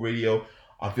edition of Cool Radio.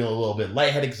 I'm feeling a little bit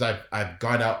lightheaded because I've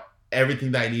got out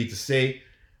everything that I needed to say.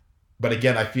 But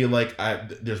again, I feel like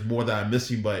there's more that I'm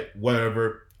missing, but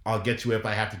whatever. I'll get to it if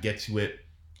I have to get to it.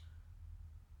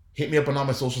 Hit me up on all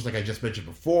my socials like I just mentioned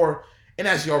before. And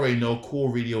as you already know, Cool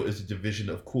Radio is a division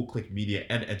of Cool Click Media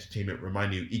and Entertainment,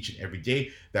 reminding you each and every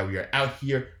day that we are out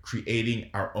here creating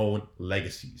our own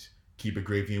legacies. Keep it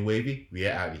gravy and wavy. We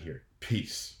are out of here.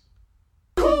 Peace.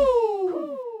 Cool.